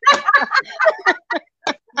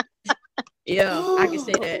 Yeah, I can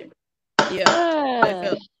say that.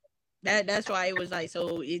 Yeah, that's why it was like,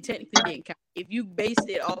 so it technically didn't count. If you based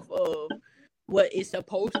it off of what is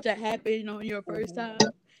supposed to happen on your first time,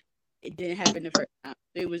 it didn't happen the first time.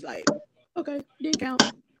 It was like, okay, didn't count.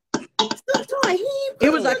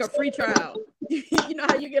 It was like a free trial. You know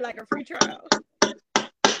how you get like a free trial?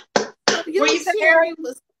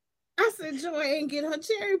 I said Joy ain't get her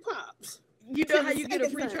cherry pops. You know how you get a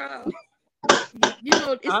free trial? It's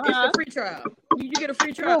a free trial. You get a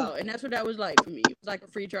free trial, and that's what that was like for me. It was like a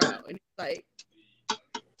free trial, and it's like,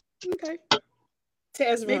 okay,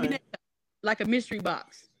 test maybe run. Like a mystery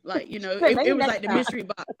box, like it was like the mystery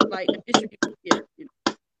box, like the mystery,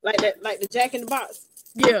 like that, like the Jack in the Box.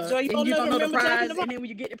 Yeah, so you don't know the prize, and then when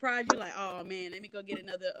you get the prize, you're like, oh man, let me go get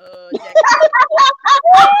another Jack.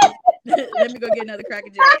 Let me go get another Cracker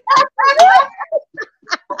Jack.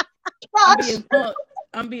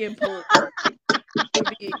 I'm being punked.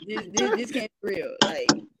 This can't be real. Like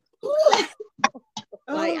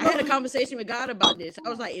I had a conversation with God about this. I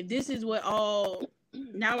was like, if this is what all,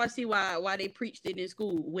 now I see why they preached it in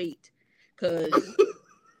school. Wait, because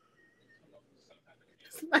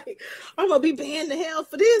like, I'm gonna be banned to hell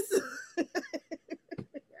for this.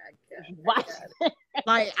 What?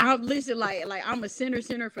 Like I'm I'm a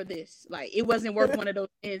sinner for this. Like it wasn't worth one of those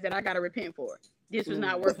sins that I gotta repent for. This was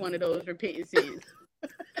not worth one of those repentant sins.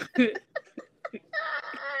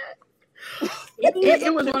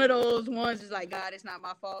 It was one of those ones. It's like, God, it's not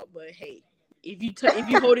my fault, but hey, if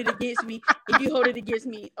you hold it against me,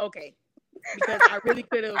 okay, because I really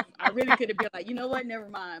could have been like, you know what, never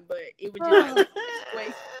mind. But it was just like this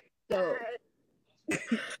way. So,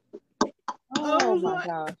 oh my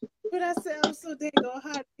God! But I said I'm so dang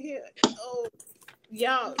hot here. Oh,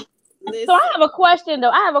 y'all. Listen. So I have a question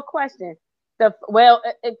though. I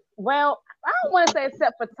don't want to say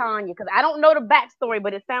except for Tonya because I don't know the backstory,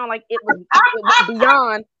 but it sounded like it was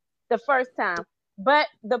beyond the first time. But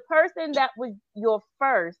the person that was your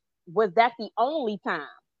first, was that the only time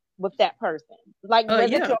with that person? Like,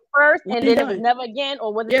 was it your first and then it was never again,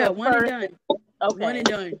 or was it your one first? and done. Okay. One and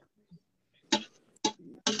done.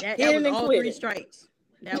 That was all 3 strikes.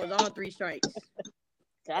 That was all 3 strikes.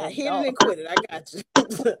 Hit it and quit it. I got you.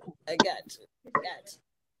 I got you.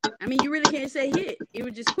 I mean, you really can't say hit. It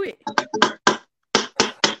would just quit.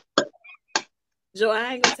 Joe,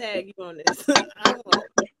 I ain't gonna tag you on this. I won't.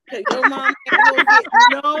 Cause your mom ain't gonna get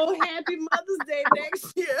no Happy Mother's Day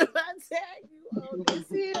next year. I tag you on this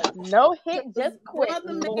here. No hit, just quit.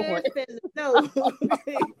 Brother man finna know.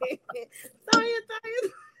 Tonya.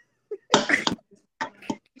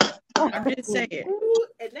 I'm just saying.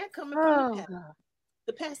 And that coming from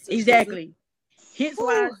the pastor. Exactly. Hence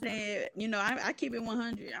why I said, I keep it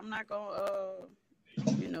 100. I'm not gonna,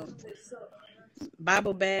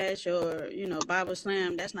 Bible bash or Bible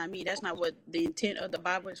slam. That's not me. That's not what the intent of the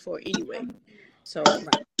Bible is for anyway. So,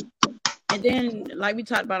 and then like we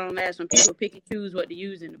talked about on last one, people pick and choose what to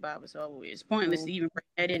use in the Bible. So it's pointless to even bring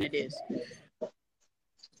that into this.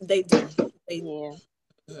 They do.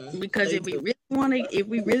 Because if we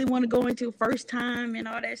really want to go into first time and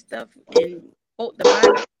all that stuff and quote the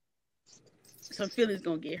Bible, some feelings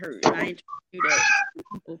gonna get hurt. I ain't trying to do that.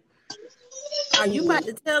 Are you about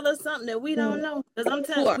to tell us something that we don't know? Because I'm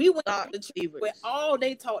telling you, we went to the church where all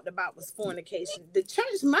they talked about was fornication. The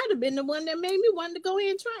church might have been the one that made me want to go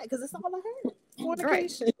ahead and try it because it's all I heard.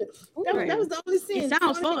 Fornication. Right. That was the only sin. It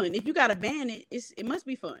sounds fun. If you gotta ban it, it must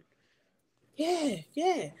be fun. Yeah.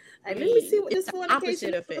 Like, let me see what this fornication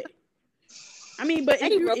opposite effect. I mean, but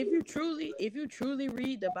if you truly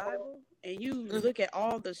read the Bible and you look at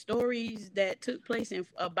all the stories that took place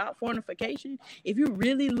about fornication, if you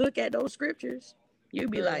really look at those scriptures, you'll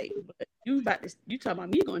be like, you talking about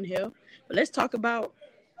me going to hell, but let's talk about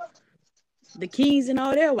the kings and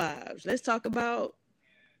all their wives. Let's talk about,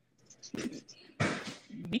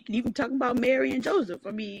 we can even talk about Mary and Joseph.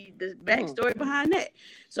 I mean, the backstory behind that.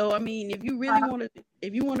 So, I mean, if you really want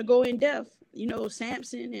to go in depth,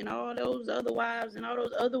 Samson and all those other wives and all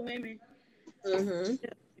those other women, if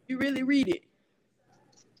you really read it.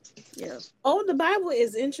 Yeah. Oh, the Bible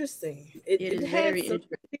is interesting. It is has very some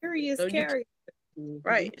interesting. serious characters.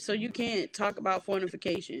 Right. So you can't talk about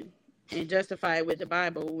fornication and justify it with the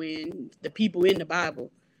Bible when the people in the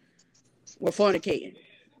Bible were fornicating.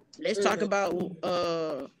 Let's talk about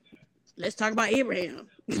Abraham.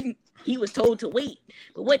 He was told to wait,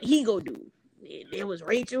 but what he go do? There was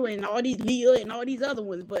Rachel and all these Leah and all these other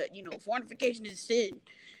ones, but fornication is sin.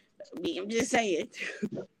 I mean, I'm just saying.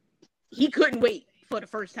 He couldn't wait for the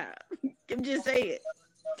first time. I'm just saying.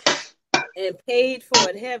 And paid for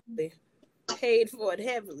it heavily.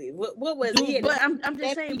 What was it? But I'm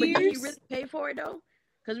just saying, but did he really pay for it though?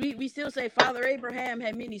 Because we still say Father Abraham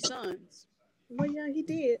had many sons. Well, yeah, he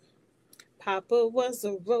did. Papa was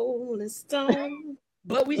a rolling stone.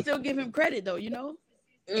 But we still give him credit though,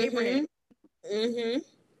 Abraham.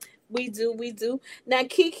 We do. Now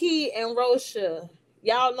Kiki and Rosha,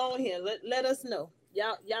 y'all on here. Let us know.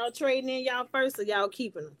 Y'all trading in y'all first, or y'all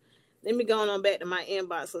keeping them? Let me go on back to my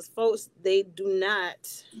inbox, because folks, they do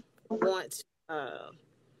not want. Got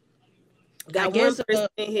one person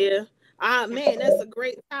in here. Man, that's a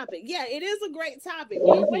great topic. Yeah, it is a great topic.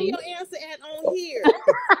 Where your answer at on here?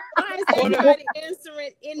 Why is everybody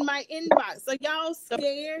answering in my inbox? So y'all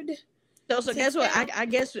scared? So guess what? I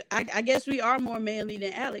guess we are more manly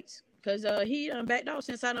than Alex, because he done backed off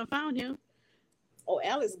since I done found him. Oh,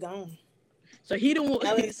 Alex gone. So he don't.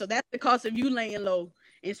 So that's the cost of you laying low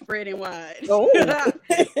and spreading wide. Oh.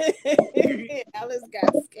 Alex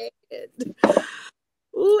got scared.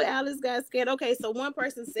 Ooh, Alex got scared. Okay, so one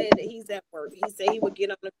person said that he's at work. He said he would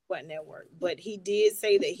get on the button at work, but he did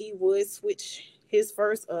say that he would switch his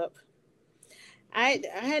first up. I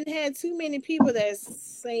hadn't had too many people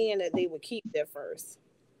that's saying that they would keep their first.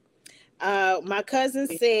 My cousin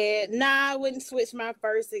said, "Nah, I wouldn't switch my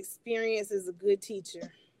first. Experience is a good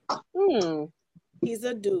teacher." He's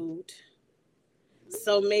a dude,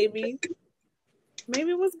 so maybe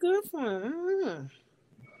it was good for him.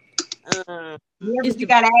 You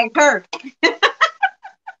gotta ask her.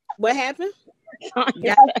 What happened?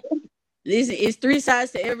 Listen, it's 3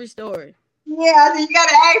 sides to every story. Yeah, you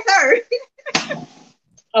gotta ask her.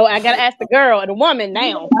 Oh, I gotta ask the girl, the woman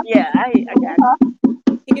now. Yeah, I got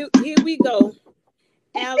it. Here we go.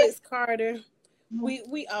 Alex Carter.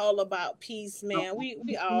 We all about peace, man.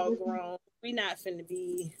 We all grown. We not finna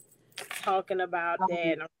be talking about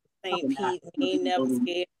that on St. Pete. We ain't never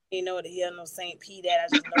scared ain't know the hell no St. Pete that. I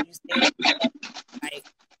just know you said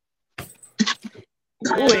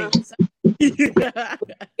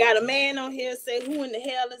got a man on here say, who in the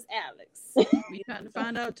hell is Alex? We trying to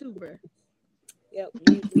find out too, bro. Yep,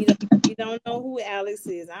 we don't know who Alex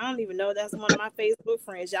is. I don't even know that's one of my Facebook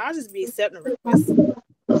friends. Y'all just be accepting requests.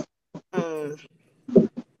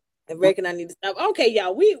 I reckon I need to stop. Okay,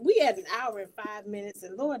 y'all, we had an hour and 5 minutes,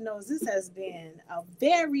 and Lord knows this has been a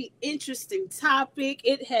very interesting topic.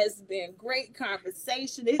 It has been great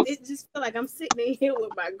conversation. It just feel like I'm sitting in here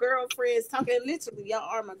with my girlfriends talking. Literally, y'all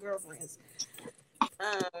are my girlfriends.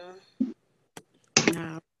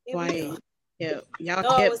 Quiet. Yeah,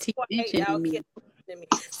 y'all kept teaching me.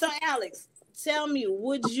 So, Alex, tell me,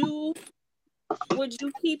 would you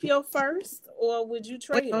keep your first, or would you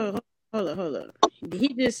trade him? Hold up. Did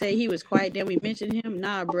he just say he was quiet? Then we mentioned him?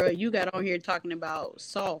 Nah, bro. You got on here talking about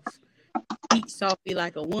soft. Eat softly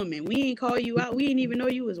like a woman. We ain't call you out. We didn't even know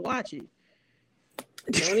you was watching.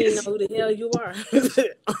 Don't even know who the hell you are,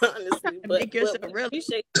 honestly. But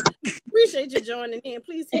appreciate you joining in.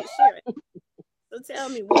 Please hit share. So tell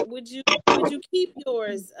me, would you keep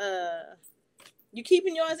yours? You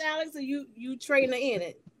keeping yours, Alex, or you trading in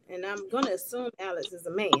it? And I'm gonna assume Alex is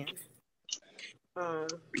a man.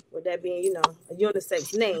 With that being, a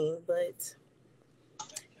unisex name, but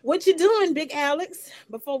what you doing, Big Alex?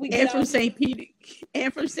 Before we get from St. Pete,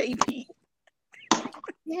 and from St. Pete.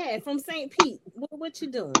 Yeah, from St. Pete. What you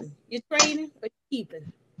doing? You trading or you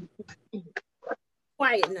keeping?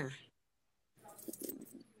 Quiet now.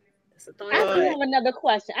 I do have another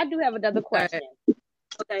question.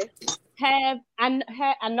 Okay.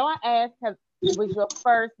 I know I asked,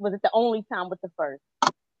 was it the only time with the first?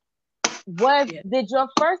 Did your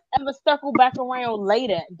first ever circle back around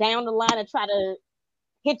later down the line and try to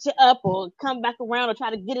hit you up or come back around or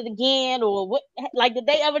try to get it again, or what? Like, did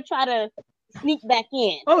they ever try to sneak back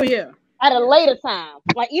in? Oh yeah, at a later time,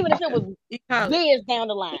 like even if it was years down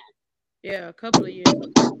the line. Yeah, a couple of years.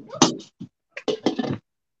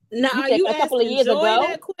 Now, are you a couple of years ago?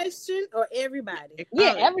 That question or everybody?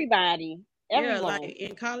 Yeah, everybody. Everyone. Yeah, like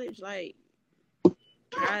in college, like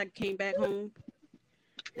I came back home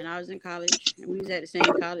and I was in college and we was at the same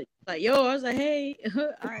college. Like, yo, I was like, hey,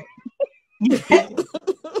 all right.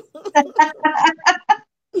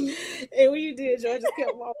 Hey, what you did, George? Just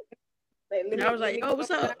kept walking. Like, I was like, oh,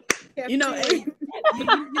 what's up? You know, hey,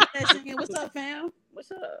 you get that singing, what's up, fam?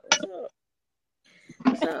 What's up?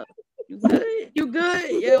 What's up? You good? You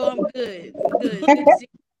good? Yo, I'm good. I'm good.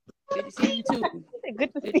 Good to see you too.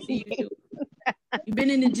 Good to see you too. You've been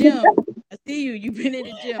in the gym. I see you. You've been in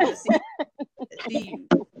the gym. I see you.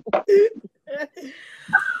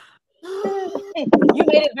 You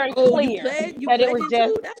made it very clear you that it was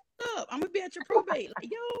just. That's what's up. I'm gonna be at your probate. Like,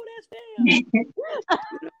 yo, that's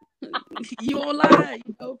fam. You won't lie.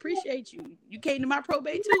 Appreciate you. You came to my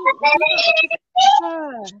probate too.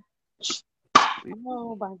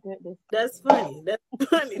 Oh my goodness. That's funny. That's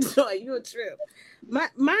funny, Joy. You a trip.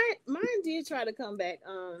 Mine did try to come back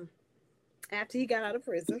after he got out of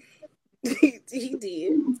prison. he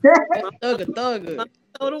did. Thugger. I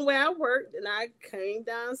told him where I worked, and I came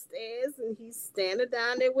downstairs, and he's standing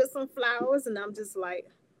down there with some flowers, and I'm just like,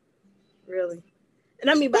 really?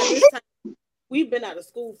 And I mean, by this time, we've been out of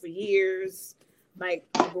school for years, like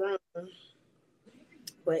grown,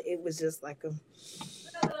 but it was just like a.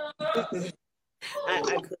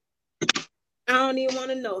 I don't even want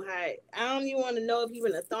to know how. I don't even want to know if he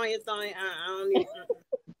been a Tonya. I don't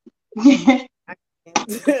even.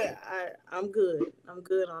 I'm good. I'm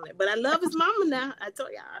good on it. But I love his mama now. I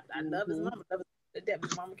told y'all, I love his mama. Love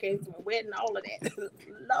his mama came to my wedding, all of that.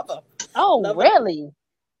 Love her. Oh, love really?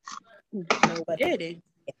 Her. Did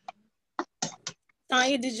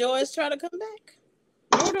Tonya, did yours try to come back?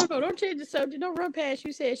 No, don't change the subject. Don't run past.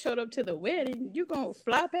 You said showed up to the wedding. You gonna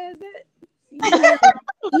fly past that?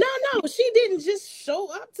 No, she didn't just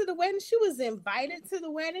show up to the wedding. She was invited to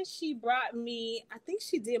the wedding. She brought me, I think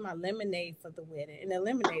she did my lemonade for the wedding, and the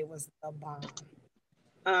lemonade was a bomb.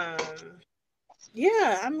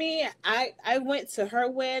 Yeah, I mean, I went to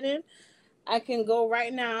her wedding. I can go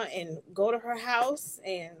right now and go to her house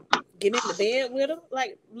and get in the bed with her.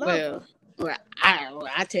 Like, love her. Well,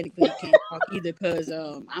 I technically can't talk either because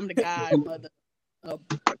I'm the godmother of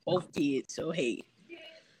both kids. So hey.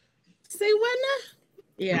 Say what now?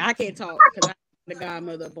 Yeah, I can't talk because I'm the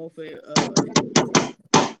godmother of both of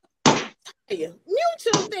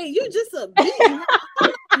mutual thing. You just a beat.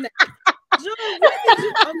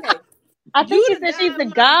 Okay. I think she said she's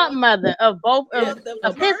the godmother of both of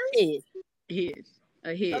his kids. His.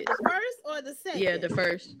 Of the first or the second? Yeah, the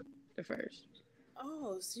first.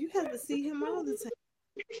 Oh, so you have to see him all the time.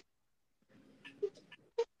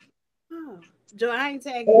 Joe, I ain't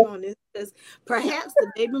tagging you on this because perhaps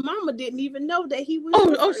the baby mama didn't even know that he was.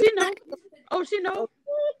 She know. Oh, she know.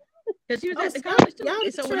 Because she was at the college too.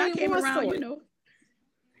 And so when I came around, you know,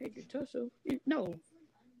 hey, the tussle. No.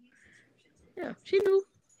 Yeah, she knew.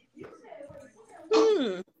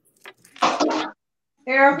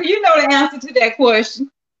 Erica, you know the answer to that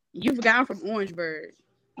question. You forgot I'm from Orangeburg.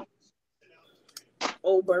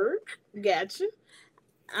 Old bird. Gotcha.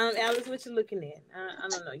 Alice, what you looking at? I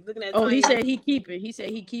don't know. You looking at? Oh, Tonya? he said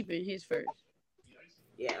he keeping his first.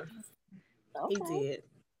 Yeah, Okay. he did.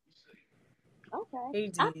 Okay. He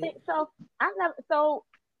did. I think so. I never. So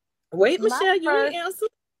wait, my Michelle, you first- didn't answer.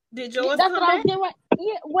 Did yours That's come what I was back? getting.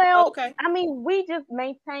 Yeah. Well, Okay. I mean, we just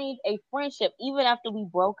maintained a friendship even after we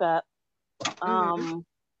broke up. And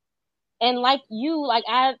like you,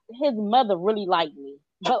 his mother really liked me.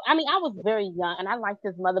 But I mean, I was very young and I liked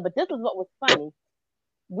his mother. But this is what was funny.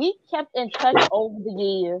 We kept in touch over the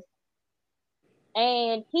years,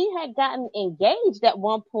 and he had gotten engaged at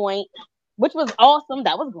one point, which was awesome.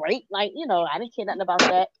 That was great. Like, you know, I didn't care nothing about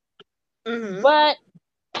that. But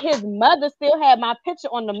his mother still had my picture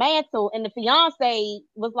on the mantle, and the fiance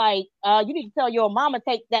was like, "You need to tell your mama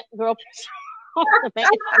take that girl picture off the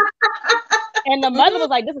mantle." And the mother was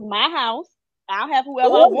like, "This is my house. I'll have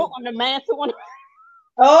whoever I want on the mantle."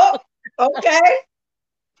 Oh, okay.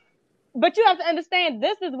 But you have to understand,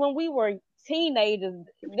 this is when we were teenagers.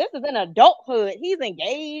 This is in adulthood. He's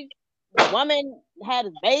engaged. The woman had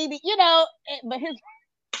his baby, you know, but his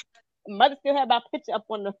mother still had my picture up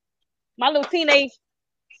on my little teenage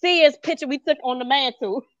Sears picture we took on the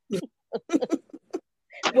mantle.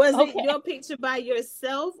 Was it your picture by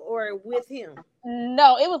yourself or with him?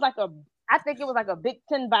 No, it was I think it was like a big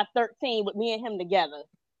 10 by 13 with me and him together.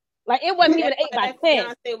 Like, it wasn't even 8 by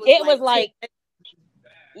 10. It was like,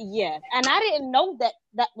 yes. And I didn't know that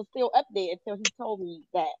was still up there until he told me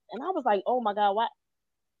that. And I was like, oh my God, why?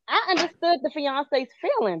 I understood the fiance's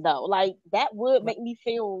feeling though. Like, that would make me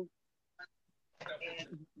feel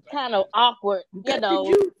kind of awkward, you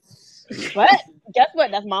know. But guess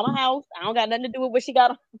what? That's mama's house. I don't got nothing to do with what she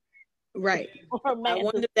got on. Right. I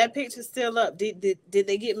wonder if that picture's still up. Did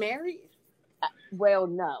they get married? Well,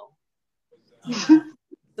 no.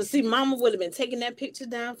 So see, mama would have been taking that picture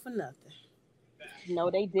down for nothing. No,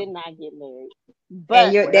 they did not get married.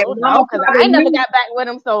 But no, because I never got back with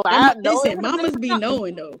him, so I know. Listen, mamas be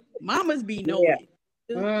knowing though. Mamas be knowing.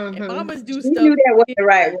 Yeah. And mamas do You stuff. knew that was the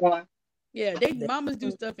right one. Yeah, mamas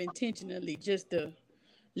do stuff intentionally just to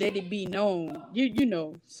let it be known. You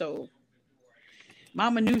know, so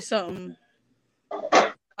mama knew something.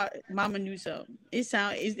 Mama knew something. It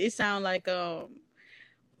sound like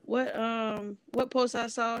what post I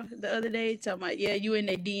saw the other day talking about, yeah, you in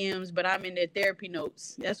their DMs, but I'm in their therapy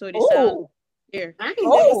notes. That's what it sounds here. I ain't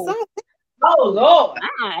never saw that. Oh Lord.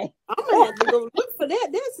 I'm gonna have to go look for that.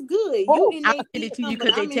 That's good. I'll send it to you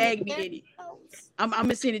because they tagged me in it. I'm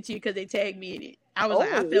gonna send it to you because they tagged me in it. I was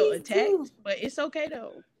like, I felt attacked, but it's okay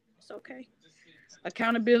though. It's okay.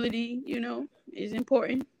 Accountability, you know, is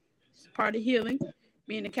important. It's part of healing,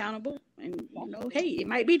 being accountable, and you know, hey, it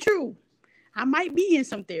might be true. I might be in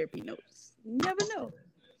some therapy notes. You never know.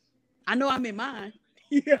 I know I'm in mine.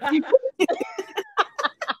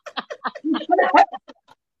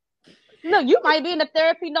 No, you might be in the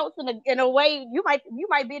therapy notes in a way. You might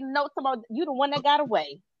be in the notes about you the one that got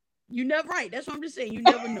away. You never right. That's what I'm just saying. You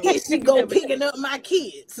never know. She go picking up my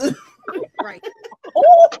kids. Right.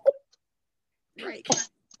 Right.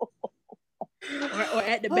 Or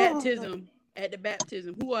at the baptism. At the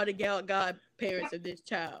baptism, who are the godparents of this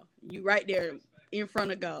child? You right there in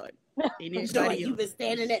front of God. And Joy, you've been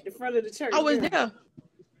standing at the front of the church. I was there.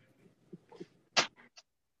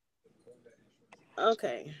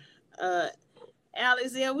 Okay.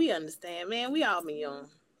 Alex, yeah, we understand, man. We all be young.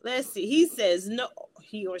 Let's see. He says no.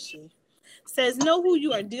 He or she says know who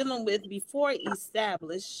you are dealing with before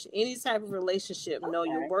establish any type of relationship. Know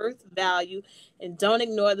your worth, value, and don't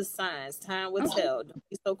ignore the signs. Time will tell. Don't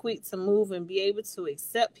be so quick to move and be able to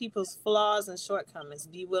accept people's flaws and shortcomings.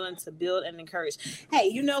 Be willing to build and encourage. Hey,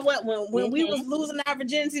 you know what? When we was losing our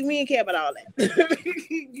virginity, we didn't care about all that.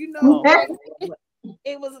 You know,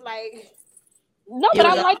 it was like no, but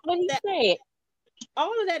I like what he said.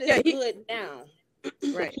 All of that is good now,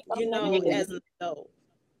 right? You know, as an adult.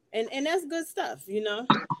 And that's good stuff, you know.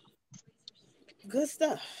 Good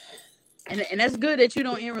stuff. And that's good that you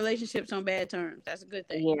don't end relationships on bad terms. That's a good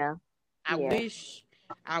thing. Yeah. I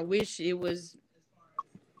wish it was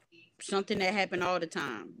something that happened all the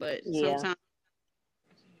time, but sometimes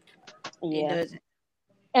it doesn't.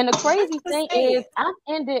 And the crazy thing is, I've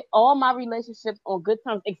ended all my relationships on good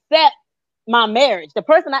terms, except my marriage. The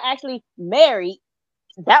person I actually married,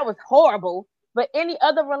 that was horrible. But any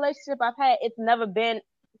other relationship I've had, it's never been.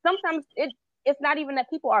 Sometimes it's not even that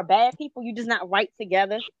people are bad people. You just not right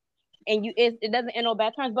together, and it doesn't end on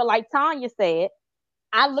bad terms. But like Tonya said,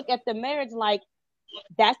 I look at the marriage like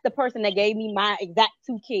that's the person that gave me my exact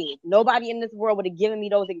 2 kids. Nobody in this world would have given me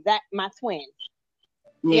those exact my twins.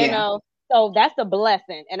 Yeah. You know, so that's a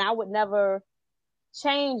blessing, and I would never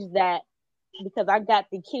change that because I got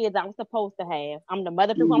the kids I'm supposed to have. I'm the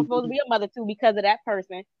mother to who I'm supposed to be a mother to because of that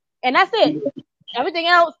person, and that's it. Everything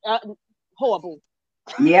else, horrible.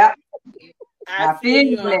 Yep. I feel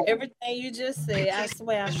you on everything you just said. I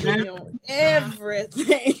swear I feel you on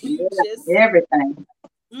everything you just said. Everything.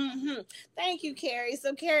 Mm-hmm. Thank you, Carrie.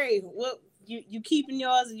 So, Carrie, what you keeping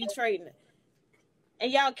yours or you trading it?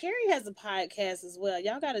 And y'all, Carrie has a podcast as well.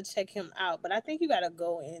 Y'all got to check him out. But I think you got to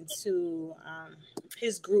go into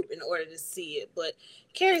his group in order to see it. But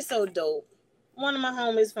Carrie's so dope. One of my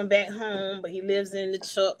homies from back home, but he lives in the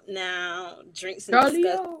Chuck now. Drinks and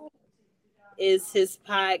Discuss is his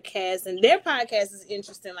podcast. And their podcast is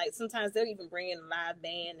interesting. Like, sometimes they'll even bring in a live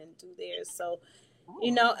band and do theirs. So,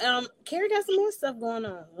 you know, Carrie got some more stuff going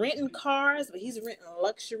on. Renting cars, but he's renting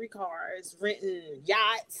luxury cars, renting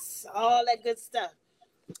yachts, all that good stuff.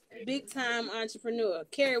 Big time entrepreneur.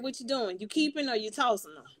 Carrie, what you doing? You keeping or you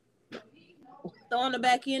tossing them? Throwing them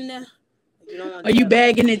back in there? You don't want Are you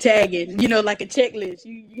bagging and tagging? You know, like a checklist.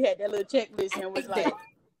 You had that little checklist and was like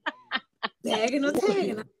bagging or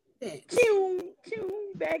tagging. Bag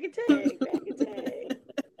and tag, bag and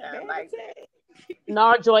tag.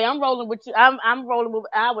 No, Joy, I'm rolling with you. I'm rolling with.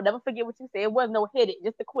 I would never forget what you said. It wasn't no hit it,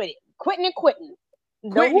 just to quit it. Quitting and quitting.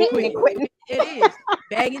 No hitting and quitting. It is.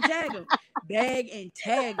 Bag and tag them. Bag and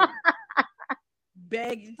tag them.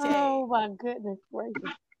 Bag and tag. Oh my goodness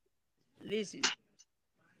gracious. Listen,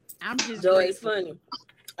 I'm just Joy is funny.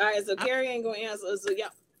 All right, so Carrie ain't gonna answer. So y'all.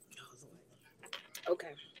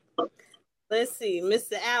 Okay. Let's see,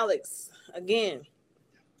 Mr. Alex. Again,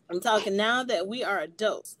 I'm talking now that we are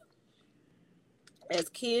adults. As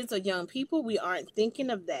kids or young people, we aren't thinking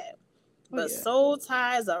of that. But soul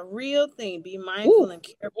ties are a real thing. Be mindful and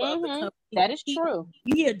careful of the company. That is true.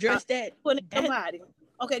 We addressed that. Nobody.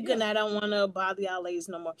 Okay, good night. I don't want to bother y'all ladies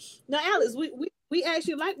no more. Now, Alex, we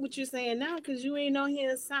actually like what you're saying now because you ain't on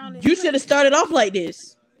here sounding. You should have started off like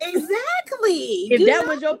this. Exactly. If that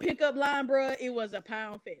was your pickup line, bro, it was a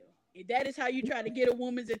pound fail. If that is how you try to get a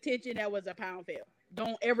woman's attention, that was a pound fail.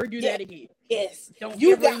 Don't ever do that again. Yes. Don't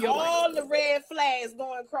you ever got all the red flags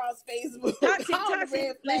going across Facebook. Toxic. Red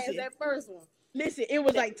flags, listen, that first one. Listen, it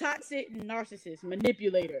was like toxic, narcissist,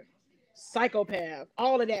 manipulator, psychopath.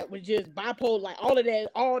 All of that was just bipolar. Like all of that,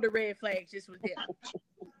 all the red flags just was there.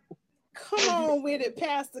 Come on with it,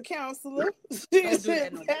 Pastor Counselor. Don't do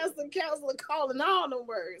that no Pastor Counselor calling all them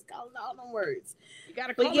words. You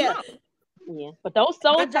gotta call them out. Yeah, but those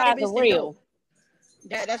soul ties are real.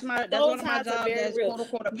 That's one of my jobs. That's quote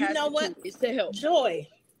unquote a pastor. You know what? It's to help. Joy,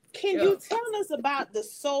 can you tell us about the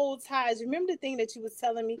soul ties? Remember the thing that you was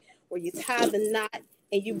telling me where you tie the knot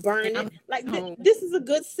and you burn it? Like this is a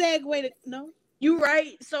good segue to You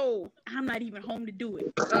right. So I'm not even home to do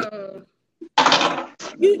it. I'm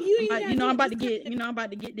about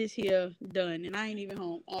to get this here done, and I ain't even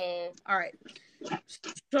home. All right.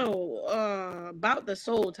 So about the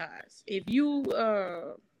soul ties, if you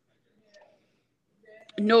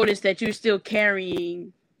notice that you're still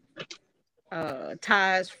carrying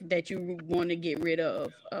ties that you want to get rid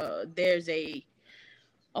of, there's a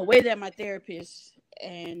way that my therapist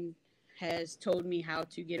has told me how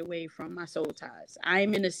to get away from my soul ties.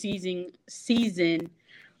 I'm in a season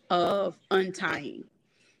of untying,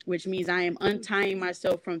 which means I am untying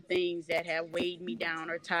myself from things that have weighed me down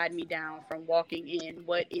or tied me down from walking in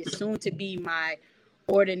what is soon to be my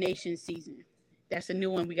ordination season. That's a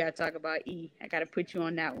new one we got to talk about, E. I got to put you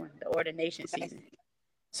on that one, the ordination season.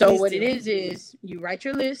 So what it is you write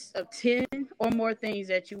your list of 10 or more things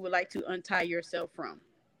that you would like to untie yourself from.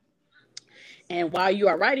 And while you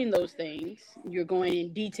are writing those things, you're going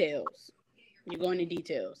in details.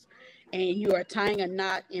 And you are tying a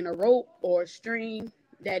knot in a rope or a string.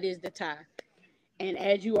 That is the tie. And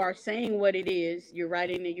as you are saying what it is, you're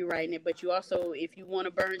writing it. But you also, if you want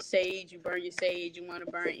to burn sage, you burn your sage. You want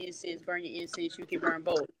to burn your incense. You can burn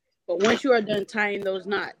both. But once you are done tying those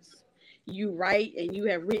knots, you write and you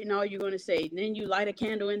have written all you're going to say. Then you light a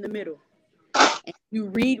candle in the middle. And you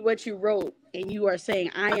read what you wrote. And you are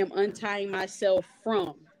saying, I am untying myself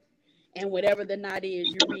from. And whatever the knot is,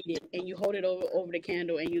 you read it. And you hold it over the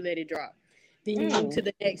candle and you let it drop. Then you move to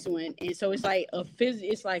the next one. And so it's like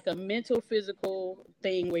a mental, physical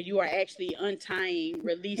thing where you are actually untying,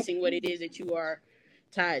 releasing what it is that you are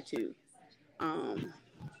tied to.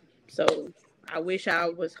 So I wish I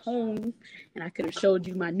was home and I could have showed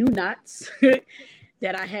you my new knots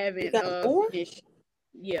that I haven't finished.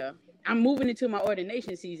 Yeah, I'm moving into my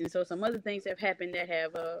ordination season, so some other things have happened that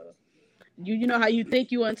have you know how you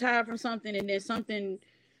think you untied from something, and then something,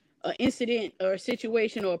 an incident or a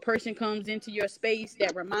situation or a person comes into your space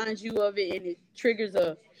that reminds you of it, and it triggers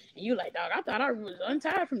and you like, dog, I thought I was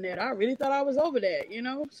untied from that. I really thought I was over that, you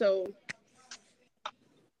know. So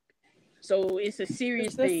it's a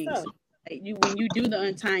serious thing. So, like, when you do the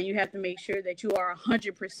untying, you have to make sure that you are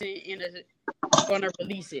 100% gonna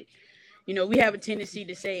release it. You know, we have a tendency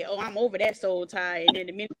to say, "Oh, I'm over that soul tie," and then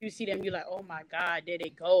the minute you see them, you're like, "Oh my God, there they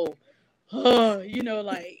go." Oh, you know,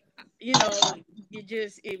 like, you know,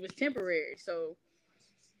 it was temporary. So,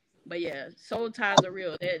 but yeah, soul ties are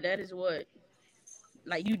real. That is what,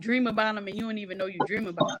 like, you dream about them and you don't even know you dream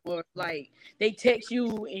about them, or like they text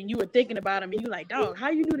you and you were thinking about them and you like, dog,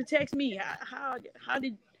 how you knew to text me? How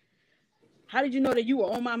did you know that you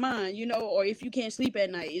were on my mind? You know, or if you can't sleep at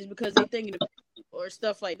night, it's because they thinking about you or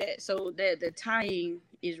stuff like that. So that the tying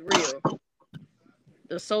is real.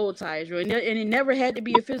 The soul tie is real, and it never had to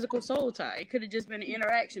be a physical soul tie. It could have just been an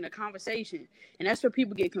interaction, a conversation, and that's where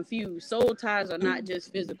people get confused. Soul ties are not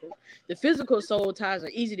just physical. The physical soul ties are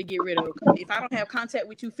easy to get rid of. If I don't have contact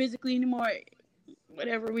with you physically anymore,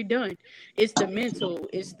 whatever, we done. It's the mental,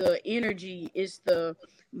 it's the energy, it's the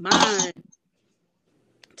mind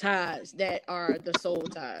ties that are the soul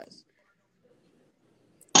ties,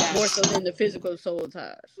 more so than the physical soul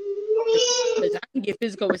ties. Because I can get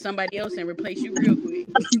physical with somebody else and replace you real quick.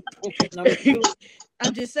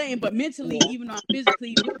 I'm just saying, but mentally, even though I'm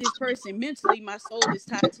physically with this person, mentally my soul is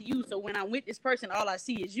tied to you. So when I'm with this person, all I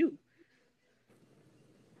see is you.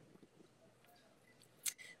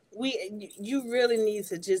 You really need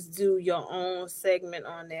to just do your own segment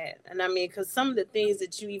on that. And I mean, because some of the things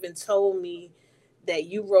that you even told me that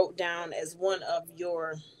you wrote down as one of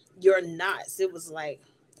your knots, it was like,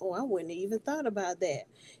 oh, I wouldn't have even thought about that.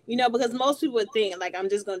 You know, because most people would think like, I'm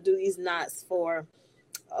just gonna do these knots for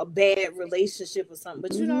a bad relationship or something,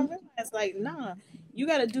 but you don't realize, like, nah, you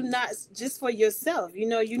got to do knots just for yourself. You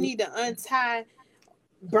know, you need to untie,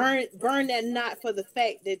 burn that knot for the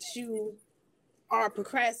fact that you are a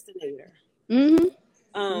procrastinator. You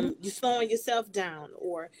slowing yourself down,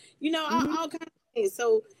 or you know, all kinds of things.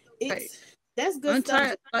 So it's that's good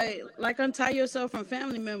stuff. Like untie yourself from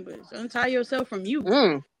family members, untie yourself from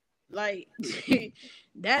you. Like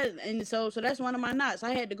that, and so that's one of my knots.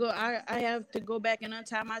 I have to go back and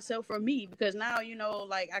untie myself from me, because now, you know,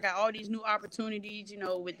 like, I got all these new opportunities, you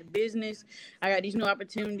know, with the business. I got these new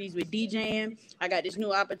opportunities with DJing. I got this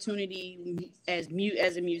new opportunity as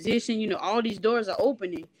a musician. You know, all these doors are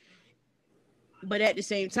opening, but at the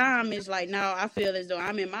same time, it's like, now I feel as though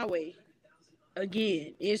I'm in my way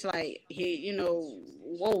again. It's like, hey, you know,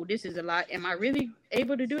 whoa, this is a lot. Am I really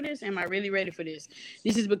able to do this? Am I really ready for this?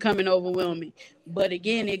 This is becoming overwhelming. But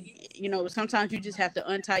again, you know, sometimes you just have to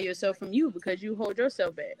untie yourself from you because you hold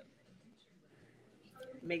yourself back.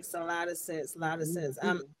 Makes a lot of sense.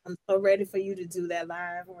 I'm so ready for you to do that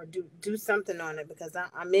live, or do something on it, because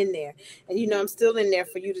I'm in there, and you know, I'm still in there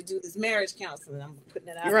for you to do this marriage counseling. I'm putting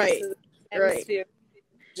it out into the atmosphere.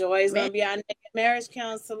 Joy is gonna be our next marriage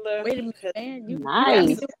counselor. Wait a minute, man. You Nice. got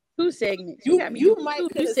me doing 2 segments. You might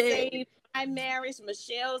could have saved my marriage,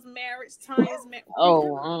 Michelle's marriage, Tonya's marriage.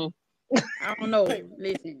 Oh, I don't know.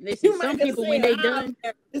 Listen. Some people when they done,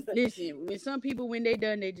 with some people when they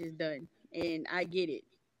done, they just done, and I get it,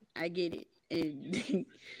 and I get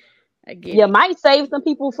it. You might save some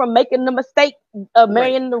people from making the mistake of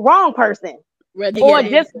marrying the wrong person. Or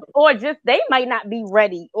just they might not be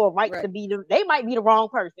ready or to be they might be the wrong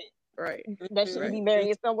person. That should be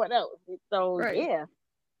marrying someone else. So yeah.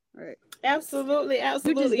 Absolutely.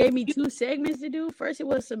 You just gave me 2 segments to do. First it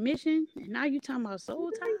was submission, and now you talking about soul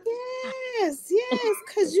tie. Yes,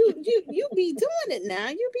 because you be doing it now.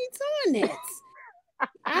 You be doing that.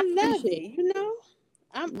 I love it. You know,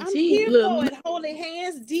 I'm here for it. Holy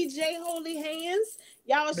Hands, DJ Holy Hands.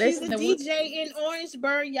 Y'all, she's a DJ in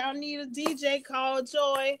Orangeburg. Y'all need a DJ, call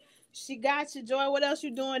Joy. She got you, Joy. What else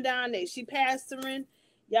you doing down there? She pastoring.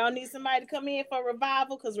 Y'all need somebody to come in for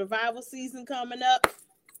revival, because revival season coming up.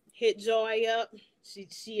 Hit Joy up. She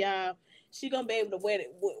gonna be able to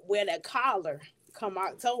wear that collar come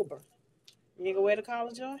October. You ain't gonna wear the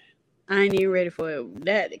collar, Joy? I ain't even ready for it.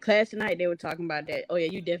 That class tonight, they were talking about that. Oh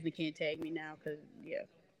yeah, you definitely can't tag me now, because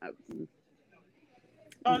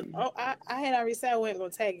I had already said I wasn't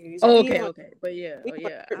gonna tag you. Okay. But yeah,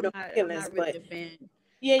 I'm not really a fan.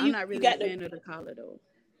 Yeah, I'm not really a fan of the collar though.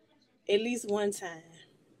 At least one time.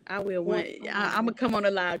 I will one. I'm gonna come on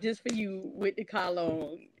a live just for you with the collar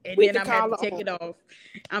on, and With then the I'm gonna have to collar take it off.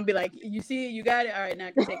 I'm be like, you see it, you got it. All right, now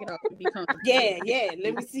I can take it off and be comfortable. Yeah.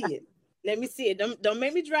 Let me see it. Let me see it. Don't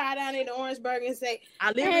make me drive down into Orangeburg and say,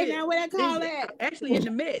 "Hey, now where that collar at?" I'm actually in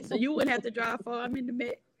the Met, so you wouldn't have to drive far. I'm in the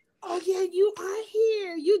Met. Oh yeah, you are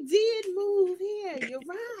here. You did move here. You're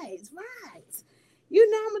right.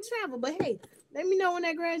 You know I'm gonna travel, but hey, let me know when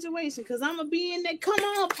that graduation, cause I'm gonna be in there. Come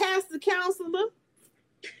on, Pastor Counselor.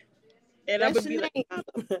 And I'm That's gonna your be name.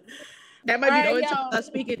 like, that might be the only time y'all. I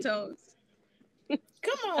speak in tongues.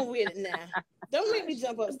 Come on with it now. Don't make me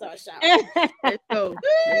jump up and start shouting. Let's go.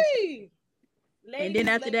 Hey! And then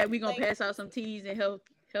after that, we're gonna pass out some teas and health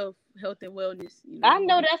and wellness. You know? I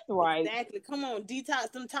know that's right. Exactly. Come on,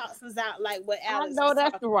 detox them toxins out like what Alex I know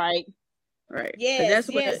that's talking. Right. Right. Yes.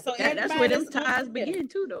 So that's where them ties begin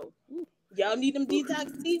too, though. Ooh. Y'all need them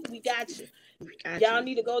detox teas? We got you. Y'all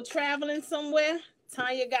need to go traveling somewhere?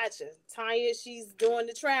 Tonya got you. Tonya, she's doing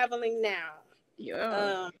the traveling now.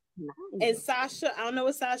 Yeah. And Sasha, I don't know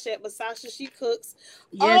what Sasha at, but Sasha, she cooks.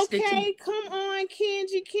 Yes, okay, come on,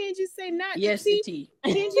 Kenji. Kenji say not yes, the tea.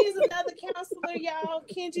 tea. Kenji is another counselor, y'all.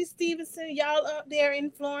 Kenji Stevenson, y'all up there in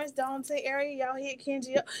Florence, Dante area. Y'all hit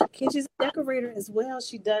Kenji up. Kenji's a decorator as well.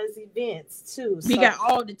 She does events too. We got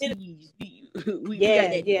all the teas. We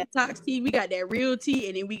got that detox tea. We got that real tea,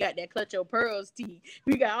 and then we got that clutch your pearls tea.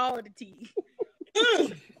 We got all the tea.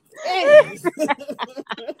 Yes.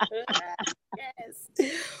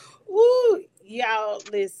 Woo, y'all,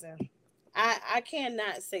 listen. I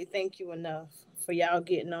cannot say thank you enough for y'all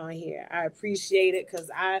getting on here. I appreciate it,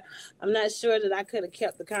 because I'm not sure that I could have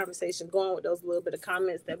kept the conversation going with those little bit of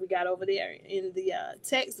comments that we got over there in the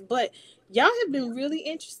text. But y'all have been really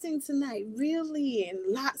interesting tonight, really, and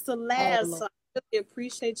lots of laughs. So I really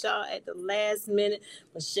appreciate y'all at the last minute.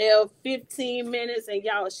 Michele, 15 minutes, and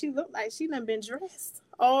y'all, she looked like she done been dressed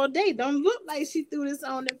all day. Don't look like she threw this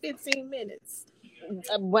on in 15 minutes.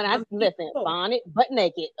 When I listen, bonnet, butt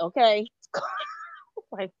naked, okay?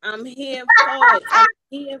 I'm here for it. I'm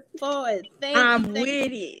here for it. I'm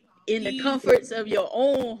with it in the comforts of your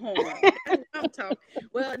own home. That's what I'm talking.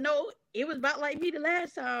 Well, no, it was about like me the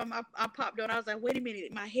last time I popped on. I was like, wait a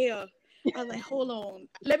minute, my hair. I was like, hold on,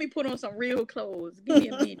 let me put on some real clothes. Give me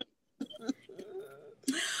a minute.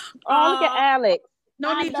 Oh, look at Alex.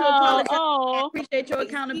 No need to apologize. I appreciate your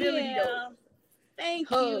accountability, though. Thank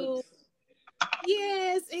you.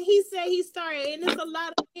 Yes, and he said he started, and it's a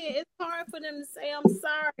lot of it. It's hard for them to say I'm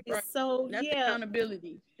sorry. Right. So that's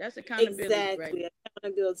accountability. That's accountability. Exactly, right?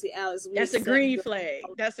 Accountability, Alex. That's a green flag.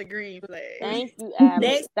 That's a green flag. Thank you,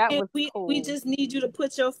 Alex. That was cool. We just need you to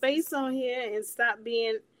put your face on here and stop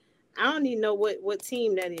being. I don't even know what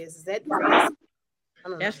team that is. Is that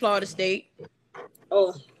that's Florida State.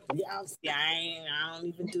 Oh, yeah. I don't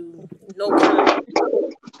even do no kind.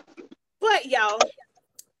 But y'all,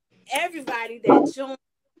 everybody that joined,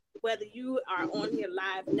 whether you are on here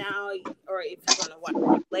live now or if you're gonna watch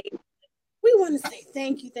it later, we want to say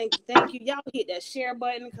thank you. Y'all hit that share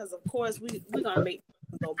button, because of course we're gonna make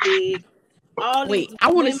it go big. Wait,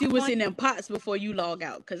 I want to see what's in them pots before you log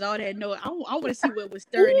out, because all that noise. I want to see what was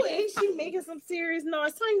stirring. Ooh, ain't she making some serious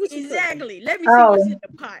noise? Tell me what you exactly. Let me see what's in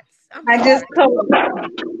the pots. I just cooked.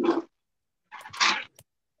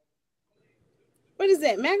 What is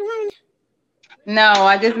that? Macaroni? No,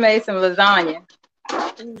 I just made some lasagna.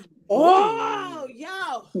 Oh,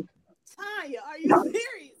 y'all. Tonya, are you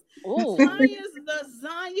serious? Tonya's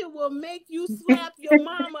lasagna will make you slap your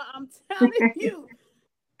mama. I'm telling you.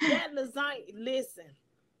 That lasagna, listen.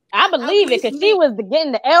 I believe it, because she was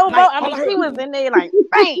getting the elbow. Like, she was in there like,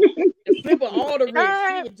 bang. Flipping all the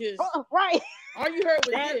wrists. She was just, right. All you heard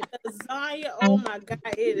was that lasagna. Oh my God,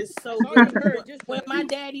 it is so good. When my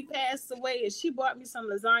daddy passed away and she brought me some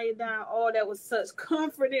lasagna down, oh, that was such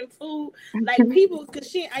comforting food. Like people,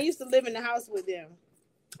 because I used to live in the house with them.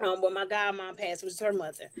 When my godmom passed, which was her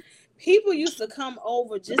mother. People used to come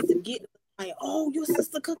over just to get lasagna. Oh, your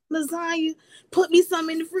sister cooked lasagna. Put me some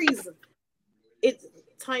in the freezer.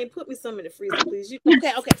 Tonya, put me some in the freezer, please.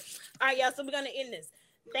 Okay. All right, y'all. So we're gonna end this.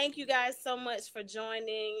 Thank you guys so much for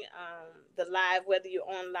joining the live, whether you're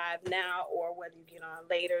on live now or whether you get on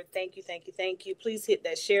later. Thank you. Please hit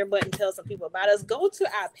that share button. Tell some people about us. Go to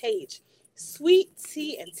our page, Sweet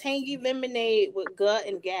Tea and Tangy Lemonade with Guh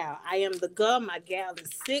and Gal. I am the Guh. My gal is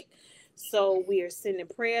sick, so we are sending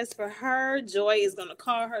prayers for her. Joy is going to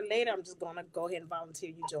call her later. I'm just going to go ahead and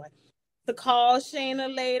volunteer you, Joy, to call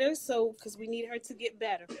Shayna later, because we need her to get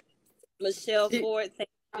better. Michele Ford, thank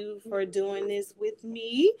you for doing this with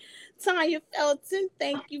me. Tonya Felton,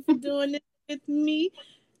 thank you for doing this with me.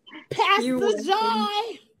 Pastor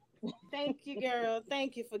Joy, Thank you, girl.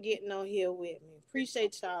 Thank you for getting on here with me.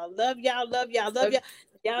 Appreciate y'all. Love y'all. Love y'all. Love y'all.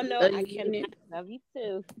 Y'all know I cannot. Love you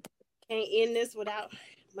too. Can't end this without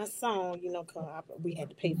my song. You know, cause we had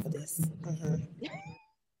to pay for this.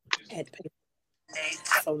 Had to pay.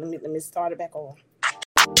 So let me start it back on.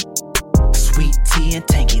 Sweet tea and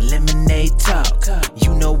tangy lemonade talk.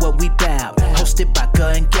 You know what we bout. Hosted by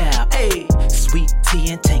Gun and Gal. Hey, sweet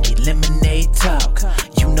tea and tangy lemonade talk.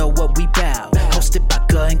 You know what we bout. Hosted by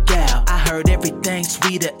Gun and Gal. I heard everything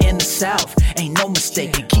sweeter in the South. Ain't no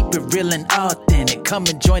mistaking. Keep it real and authentic. Come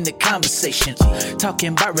and join the conversation.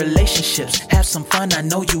 Talking about relationships. Have some fun. I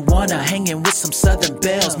know you wanna. Hanging with some Southern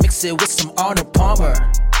Bells. Mix it with some Arnold Palmer.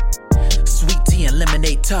 Sweet tea and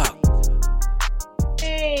lemonade talk.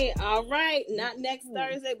 Hey, all right. Not next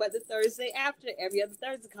Thursday, but the Thursday after. Every other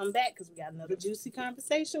Thursday, come back because we got another juicy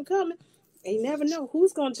conversation coming. And you never know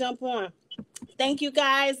who's going to jump on. Thank you,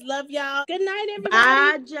 guys. Love y'all. Good night, everybody.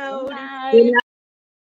 Bye, Jody. Bye.